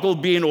struggle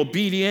being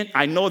obedient.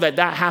 I know that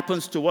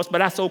happens to us, but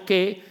that's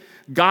okay.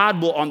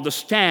 God will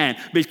understand,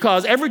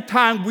 because every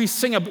time we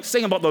sing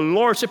about the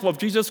lordship of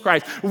Jesus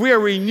Christ, we are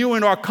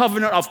renewing our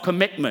covenant of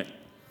commitment.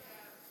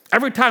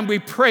 Every time we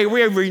pray,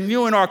 we are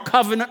renewing our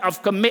covenant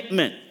of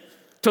commitment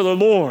to the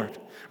Lord.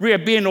 We are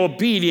being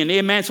obedient,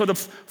 amen? So the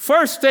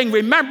first thing,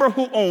 remember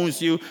who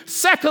owns you.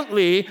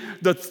 Secondly,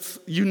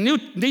 you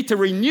need to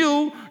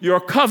renew your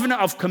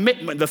covenant of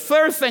commitment. The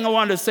third thing I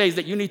want to say is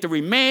that you need to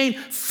remain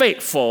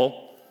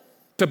faithful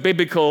to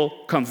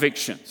biblical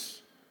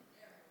convictions.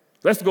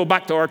 Let's go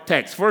back to our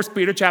text. 1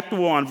 Peter chapter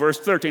 1, verse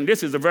 13.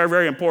 This is a very,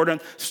 very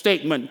important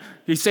statement.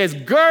 He says,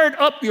 gird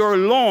up your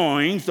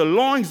loins, the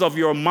loins of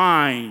your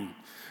mind.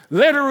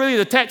 Literally,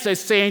 the text is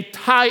saying,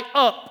 tie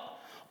up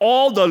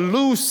all the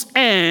loose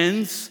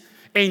ends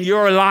in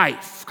your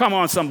life. Come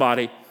on,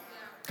 somebody.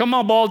 Come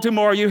on,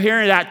 Baltimore, you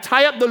hearing that?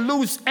 Tie up the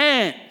loose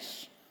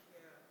ends.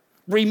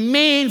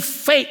 Remain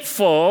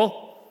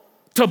faithful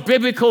to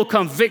biblical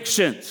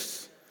convictions.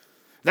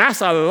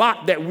 That's a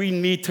lot that we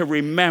need to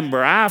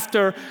remember.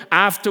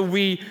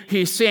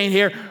 He's saying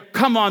here,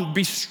 come on,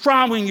 be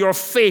strong in your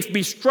faith,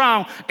 be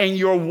strong in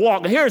your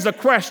walk. And here's a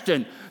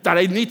question that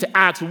I need to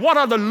ask. What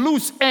are the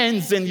loose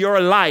ends in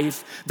your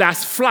life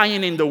that's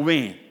flying in the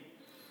wind,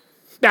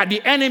 that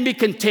the enemy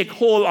can take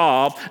hold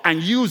of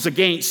and use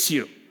against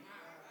you?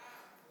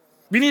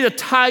 We need to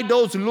tie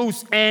those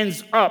loose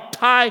ends up.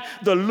 Tie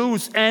the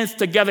loose ends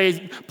together.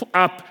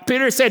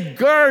 Peter said,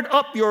 gird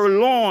up your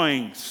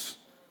loins.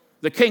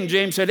 The King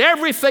James said,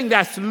 everything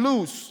that's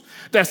loose,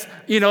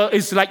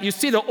 it's like you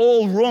see the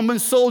old Roman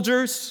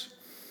soldiers.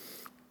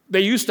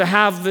 They used to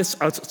have this,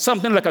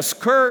 something like a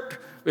skirt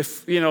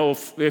with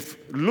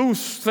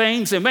loose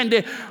things. And when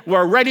they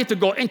were ready to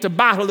go into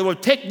battle, they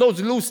would take those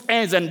loose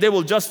ends and they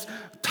will just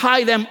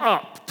tie them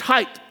up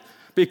tight,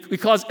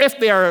 because if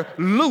they are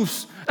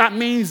loose, that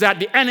means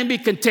that the enemy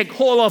can take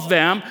hold of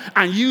them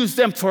and use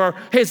them for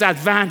his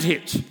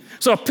advantage.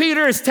 So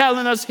Peter is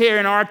telling us here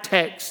in our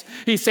text,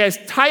 he says,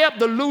 tie up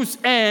the loose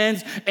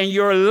ends in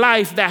your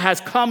life that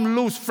has come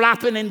loose,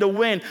 flapping in the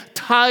wind.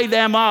 Tie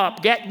them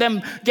up. Get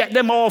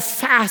them all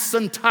fast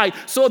and tight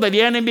so that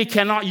the enemy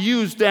cannot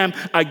use them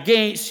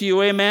against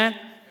you. Amen?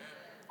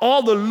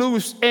 All the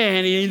loose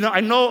end,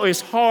 I know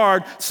it's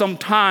hard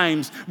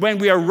sometimes when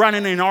we are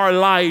running in our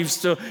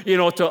lives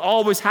to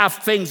always have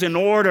things in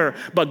order.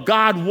 But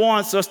God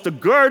wants us to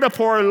gird up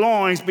our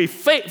loins, be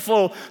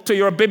faithful to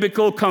your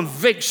biblical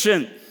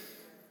conviction.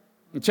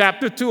 In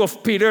chapter 2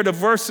 of Peter, the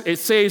verse, it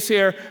says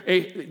here,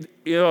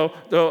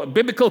 the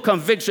biblical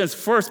convictions,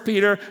 1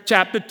 Peter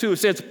chapter 2,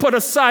 says, put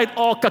aside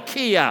all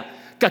kakia.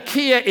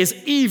 Kakia is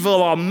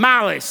evil or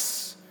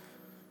malice.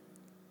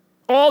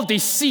 All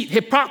deceit,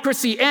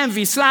 hypocrisy,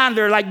 envy,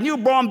 slander, like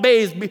newborn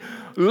babes,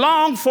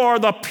 long for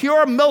the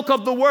pure milk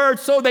of the word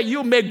so that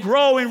you may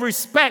grow in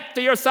respect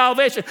to your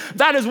salvation.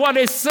 That is what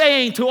it's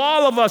saying to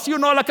all of us.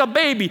 Like a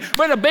baby.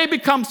 When a baby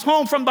comes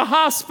home from the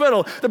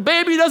hospital, the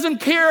baby doesn't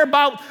care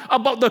about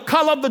the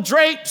color of the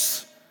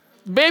drapes.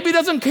 The baby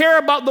doesn't care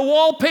about the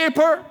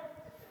wallpaper.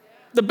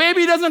 The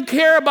baby doesn't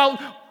care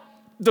about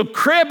the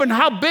crib and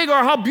how big or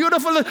how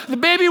beautiful it is. The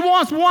baby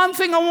wants one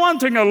thing and one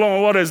thing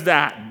alone. What is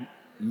that?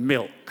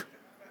 Milk.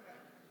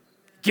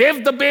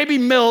 Give the baby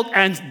milk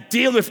and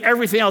deal with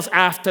everything else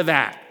after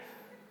that.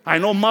 I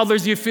know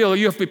mothers, you feel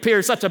you have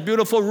prepared such a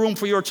beautiful room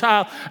for your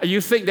child, and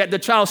you think that the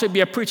child should be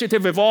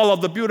appreciative of all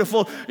of the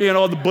beautiful,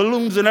 the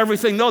balloons and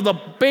everything. No,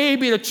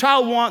 the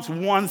child wants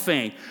one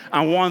thing,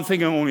 and one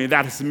thing only,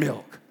 that is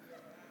milk.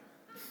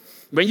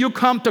 When you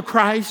come to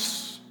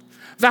Christ,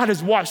 that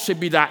is what should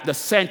be the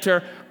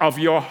center of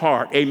your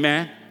heart.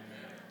 Amen?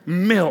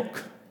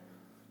 Milk.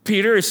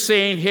 Peter is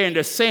saying here, in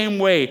the same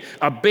way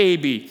a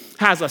baby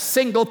has a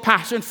single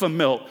passion for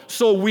milk,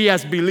 so we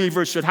as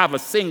believers should have a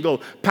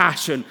single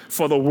passion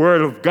for the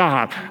Word of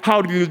God.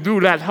 How do you do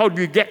that? How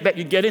do you get that?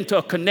 You get into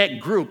a connect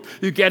group.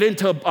 You get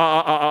into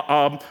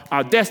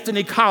a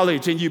Destiny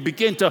College, and you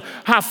begin to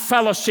have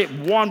fellowship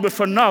one with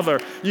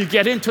another. You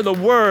get into the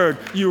Word.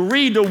 You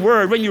read the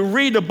Word. When you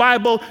read the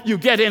Bible, you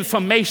get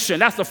information.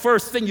 That's the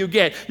first thing you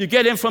get. You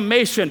get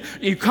information.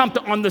 You come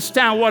to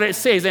understand what it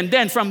says, and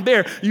then from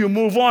there, you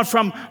move on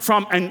from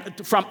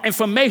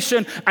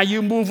information, and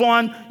you move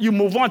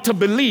on to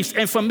beliefs.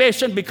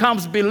 Information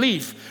becomes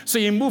belief. So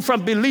you move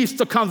from beliefs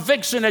to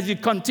conviction as you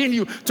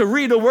continue to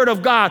read the Word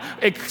of God.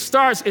 It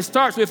starts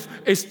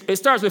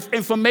with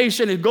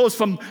information. It goes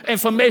from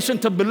information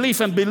to belief,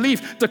 and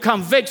belief to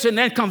conviction.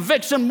 Then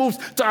conviction moves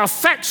to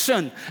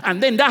affection.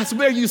 And then that's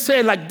where you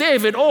say, like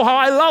David, oh, how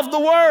I love the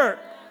Word.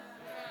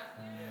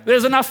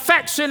 There's an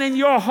affection in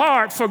your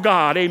heart for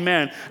God,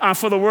 amen, and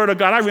for the Word of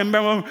God. I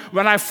remember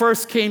when I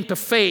first came to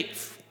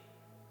faith,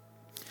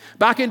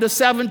 back in the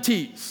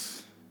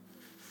 70s,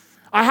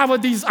 I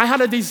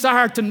had a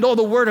desire to know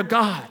the Word of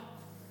God,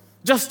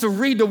 just to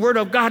read the Word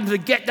of God and to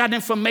get that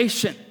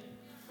information.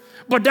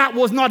 But that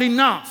was not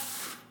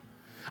enough.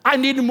 I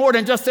needed more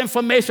than just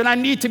information. I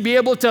need to be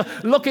able to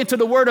look into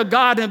the Word of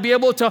God and be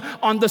able to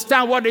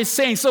understand what it's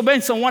saying. So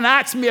when someone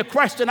asks me a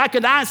question, I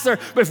can answer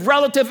with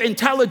relative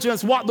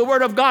intelligence what the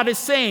Word of God is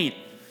saying.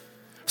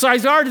 So I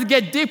started to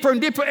get deeper and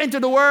deeper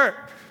into the Word.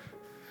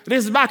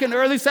 This is back in the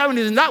early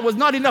 70s, and that was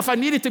not enough. I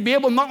needed to be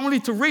able not only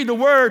to read the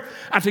Word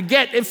and to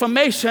get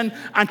information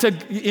and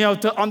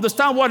to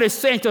understand what it's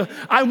saying.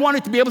 I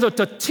wanted to be able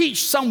to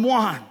teach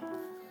someone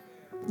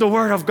the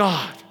Word of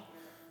God.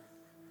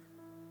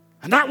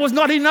 And that was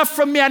not enough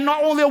for me. I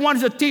not only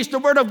wanted to teach the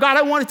Word of God,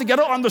 I wanted to get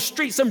out on the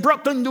streets in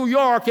Brooklyn, New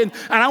York, and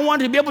I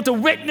wanted to be able to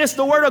witness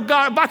the Word of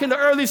God back in the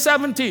early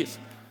 70s.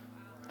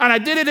 And I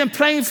did it in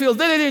Plainfield,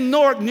 did it in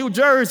Newark, New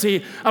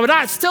Jersey. But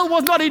that still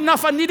was not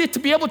enough. I needed to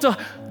be able to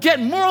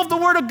get more of the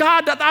Word of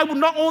God, that I would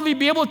not only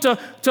be able to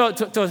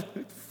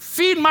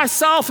feed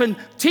myself and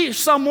teach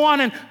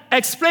someone and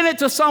explain it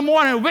to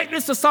someone and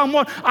witness to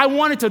someone. I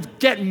wanted to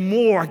get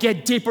more,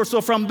 get deeper. So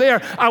from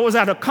there, I was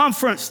at a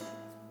conference.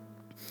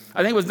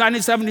 I think it was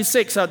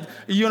 1976 at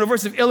the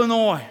University of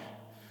Illinois,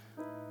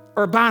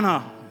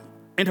 Urbana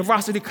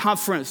University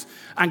Conference.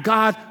 And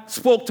God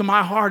spoke to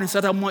my heart and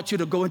said, I want you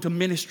to go into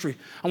ministry.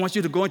 I want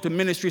you to go into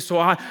ministry. So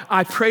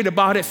I prayed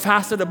about it,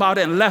 fasted about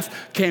it, and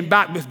left, came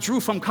back,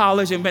 withdrew from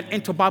college and went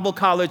into Bible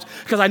college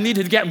because I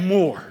needed to get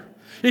more.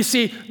 You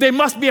see, there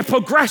must be a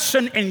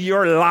progression in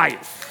your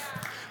life.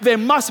 There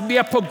must be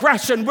a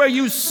progression where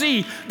you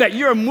see that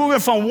you're moving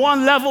from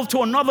one level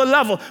to another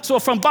level. So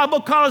from Bible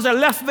college, I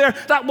left there.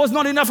 That was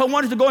not enough.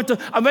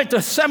 I went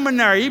to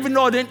seminary. Even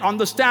though I didn't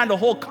understand the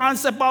whole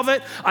concept of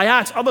it, I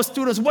asked other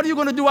students, what are you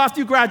going to do after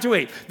you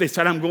graduate? They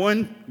said, I'm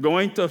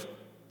going to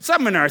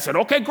seminary. I said,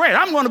 okay, great.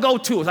 I'm going to go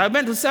too. So I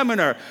went to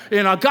seminary.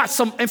 Got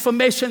some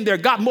information there,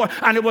 got more,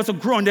 and it was a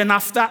growing. Then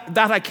after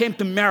that, I came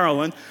to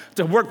Maryland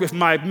to work with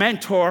my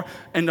mentor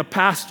in the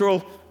pastoral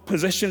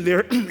position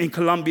there in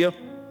Columbia.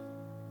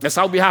 That's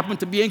how we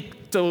happened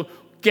to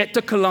get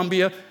to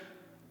Columbia.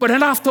 But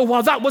then after a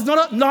while, that was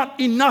not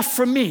enough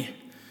for me.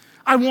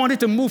 I wanted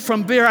to move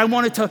from there. I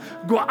wanted to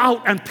go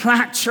out and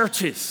plant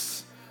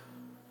churches.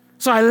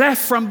 So I left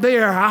from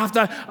there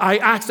after I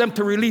asked them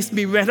to release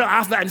me.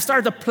 After that, and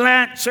started to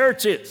plant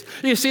churches.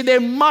 You see, there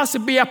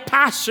must be a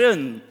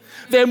passion.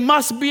 There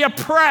must be a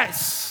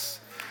press.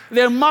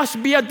 There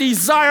must be a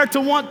desire to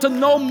want to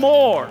know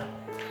more.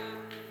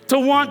 To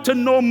want to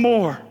know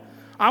more.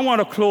 I want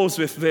to close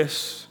with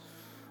this.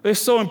 It's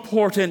so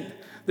important,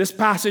 this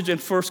passage in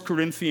 1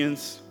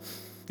 Corinthians,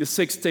 the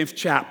 16th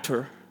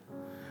chapter,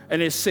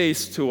 and it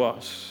says to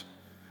us,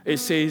 it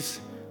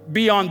says,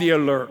 be on the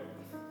alert.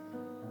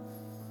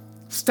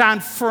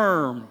 Stand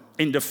firm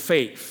in the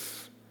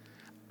faith.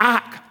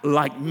 Act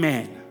like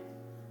men.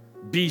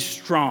 Be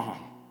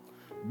strong.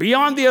 Be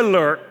on the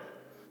alert.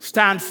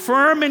 Stand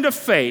firm in the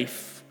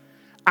faith.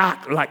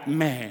 Act like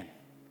men.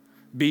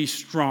 Be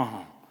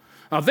strong.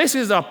 Now this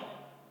is a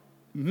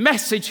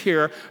message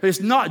here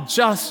is not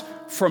just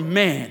for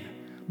men,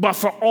 but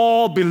for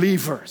all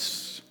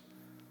believers.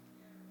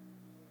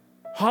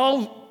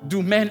 How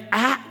do men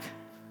act?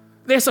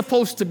 They're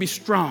supposed to be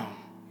strong.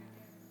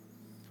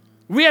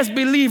 We as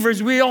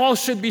believers, we all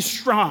should be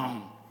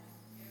strong.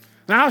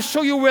 Now I'll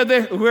show you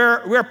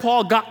where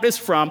Paul got this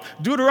from.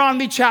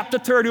 Deuteronomy chapter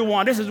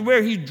 31. This is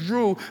where he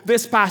drew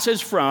this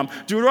passage from.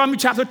 Deuteronomy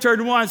chapter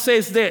 31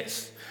 says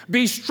this: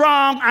 be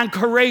strong and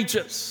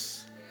courageous.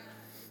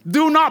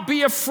 Do not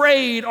be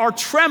afraid or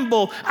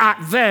tremble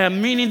at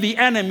them, meaning the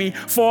enemy,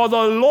 for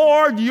the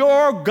Lord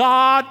your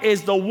God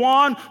is the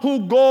one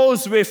who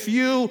goes with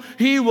you.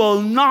 He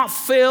will not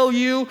fail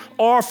you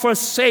or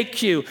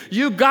forsake you.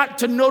 You got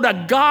to know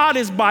that God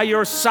is by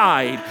your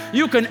side.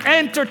 You can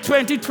enter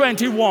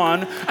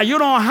 2021 and you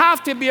don't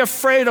have to be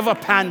afraid of a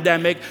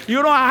pandemic.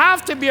 You don't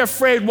have to be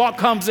afraid what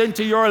comes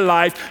into your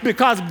life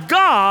because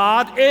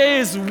God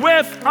is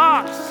with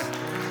us.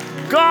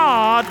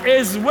 God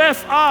is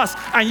with us.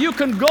 And you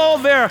can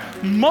go there.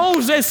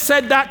 Moses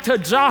said that to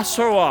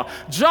Joshua.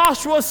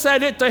 Joshua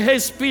said it to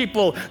his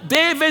people.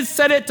 David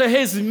said it to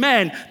his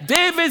men.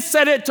 David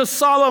said it to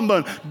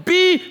Solomon.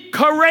 Be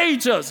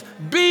courageous.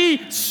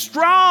 Be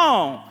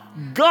strong.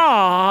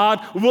 God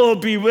will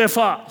be with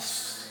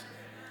us.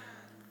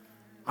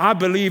 I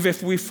believe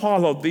if we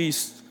follow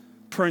these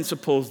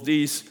principles,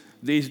 these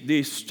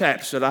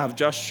steps that I've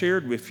just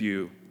shared with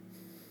you,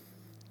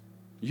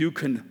 you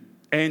can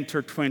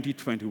enter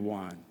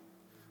 2021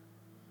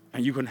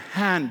 and you can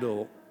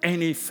handle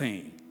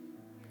anything.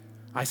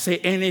 I say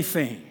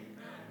anything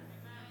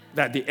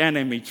that the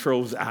enemy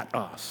throws at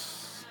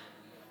us.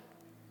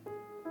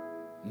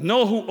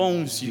 Know who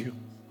owns you.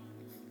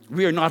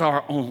 We are not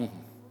our own.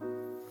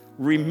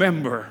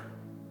 Remember,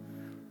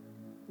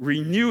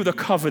 renew the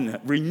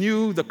covenant,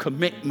 renew the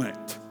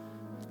commitment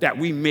that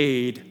we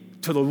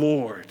made to the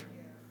Lord,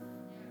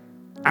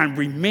 and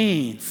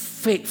remain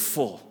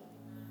faithful.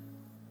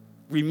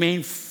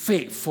 Remain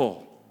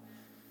faithful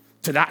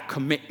to that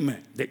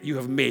commitment that you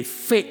have made,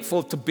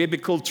 faithful to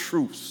biblical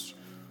truths,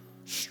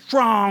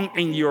 strong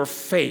in your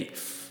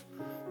faith.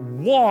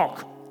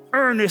 Walk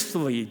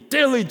earnestly,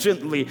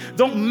 diligently.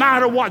 Don't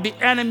matter what the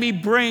enemy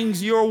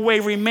brings your way.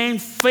 Remain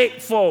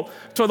faithful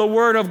to the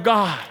word of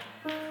God.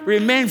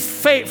 Remain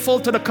faithful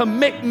to the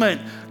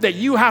commitment that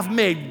you have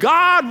made.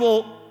 God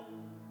will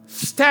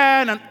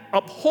stand and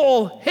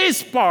uphold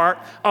his part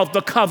of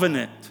the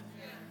covenant.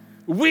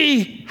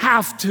 We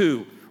have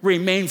to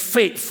remain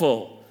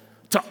faithful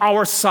to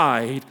our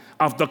side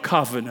of the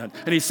covenant.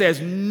 And he says,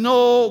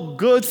 no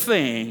good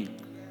thing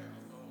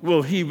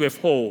will he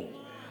withhold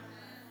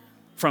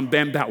from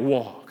them that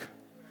walk.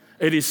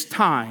 It is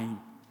time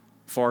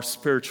for a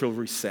spiritual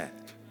reset.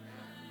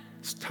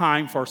 It's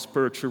time for a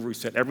spiritual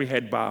reset. Every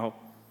head bow.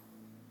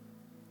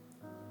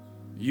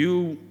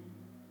 You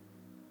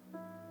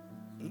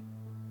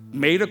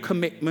made a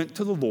commitment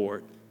to the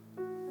Lord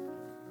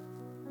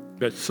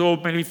that so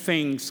many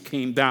things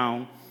came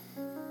down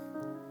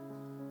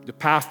the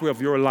pathway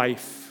of your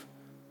life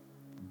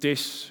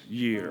this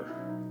year.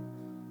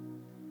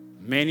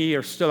 Many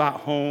are still at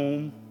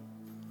home,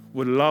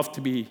 would love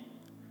to be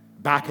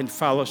back in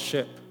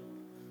fellowship,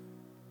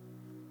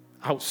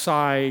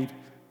 outside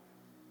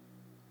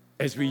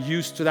as we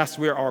used to. That's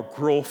where our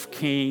growth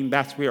came.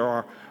 That's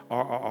where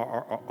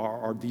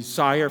our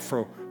desire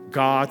for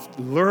God,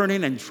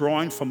 learning and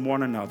drawing from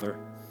one another.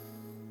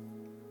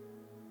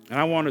 And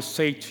I want to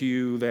say to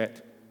you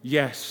that,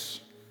 yes,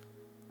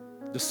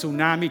 the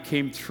tsunami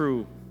came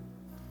through.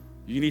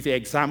 You need to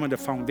examine the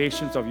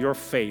foundations of your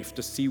faith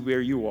to see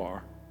where you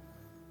are,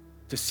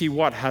 to see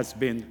what has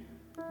been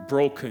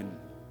broken,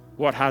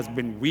 what has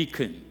been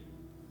weakened.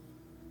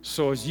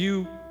 So as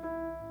you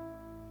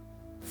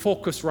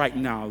focus right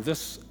now,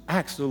 just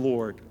ask the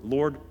Lord,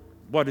 Lord,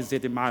 what is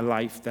it in my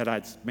life that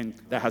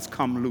has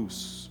come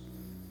loose?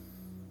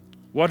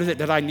 What is it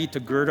that I need to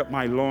gird up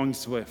my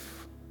loins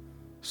with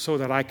so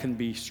that I can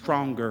be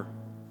stronger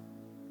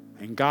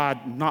and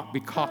God not be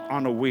caught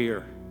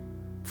unaware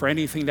for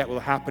anything that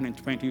will happen in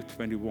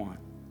 2021?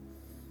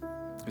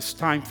 It's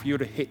time for you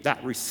to hit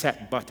that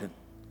reset button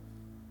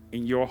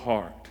in your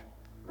heart.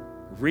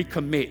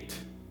 Recommit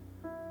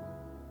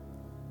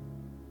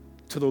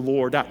to the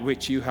Lord that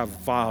which you have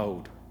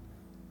vowed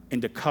in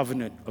the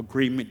covenant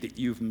agreement that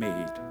you've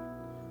made.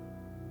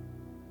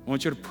 I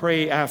want you to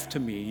pray after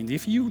me. And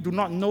if you do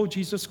not know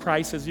Jesus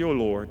Christ as your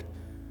Lord,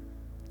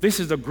 this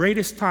is the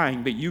greatest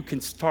time that you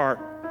can start.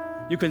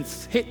 You can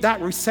hit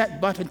that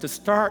reset button to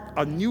start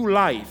a new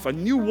life, a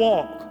new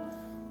walk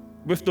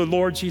with the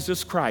Lord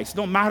Jesus Christ.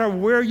 No matter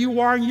where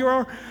you are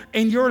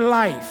in your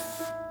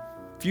life,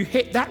 if you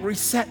hit that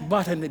reset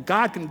button, that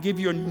God can give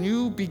you a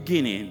new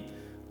beginning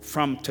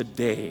from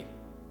today.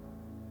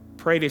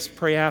 Pray this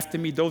prayer after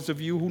me. Those of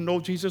you who know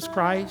Jesus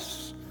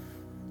Christ,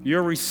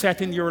 you're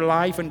resetting your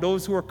life, and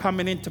those who are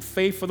coming into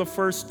faith for the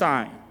first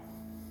time.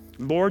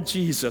 Lord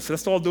Jesus,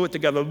 let's all do it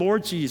together.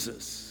 Lord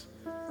Jesus,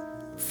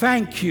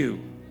 thank you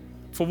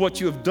for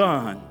what you have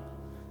done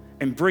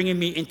in bringing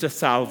me into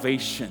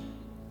salvation.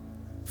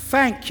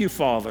 Thank you,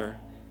 Father,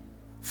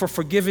 for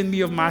forgiving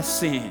me of my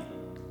sin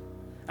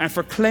and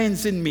for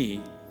cleansing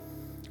me,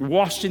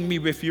 washing me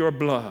with your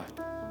blood.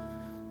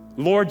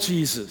 Lord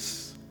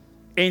Jesus,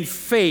 in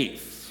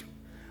faith,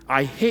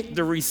 I hit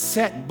the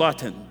reset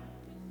button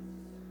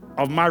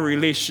of my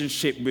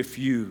relationship with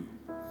you,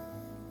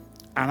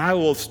 and I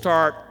will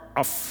start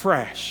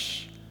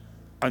afresh,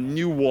 a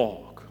new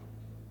walk.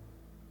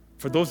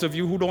 For those of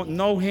you who don't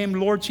know him,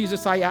 Lord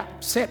Jesus, I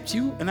accept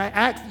you, and I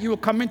ask you to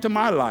come into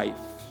my life.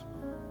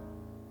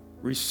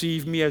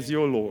 Receive me as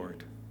your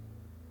Lord.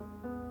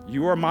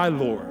 You are my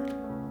Lord.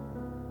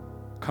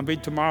 Come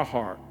into my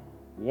heart.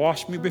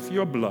 Wash me with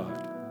your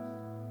blood.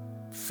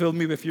 Fill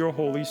me with your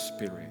Holy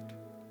Spirit.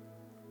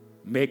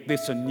 Make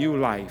this a new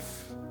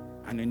life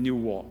and a new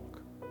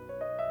walk.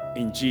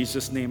 In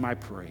Jesus' name I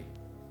pray.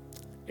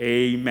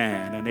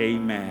 Amen and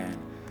amen.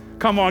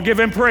 Come on, give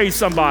him praise,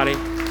 somebody.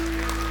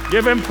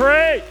 Give him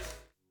praise.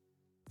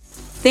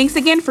 Thanks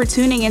again for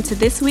tuning into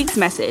this week's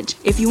message.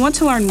 If you want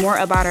to learn more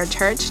about our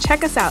church,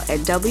 check us out at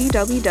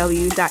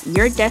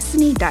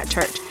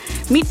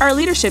www.yourdestiny.church. Meet our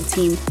leadership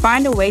team,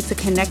 find a way to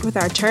connect with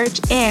our church,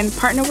 and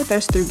partner with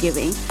us through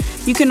giving.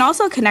 You can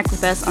also connect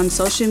with us on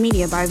social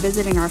media by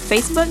visiting our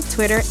Facebook,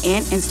 Twitter,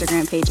 and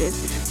Instagram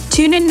pages.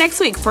 Tune in next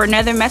week for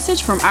another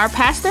message from our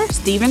pastor,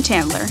 Stephen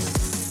Chandler.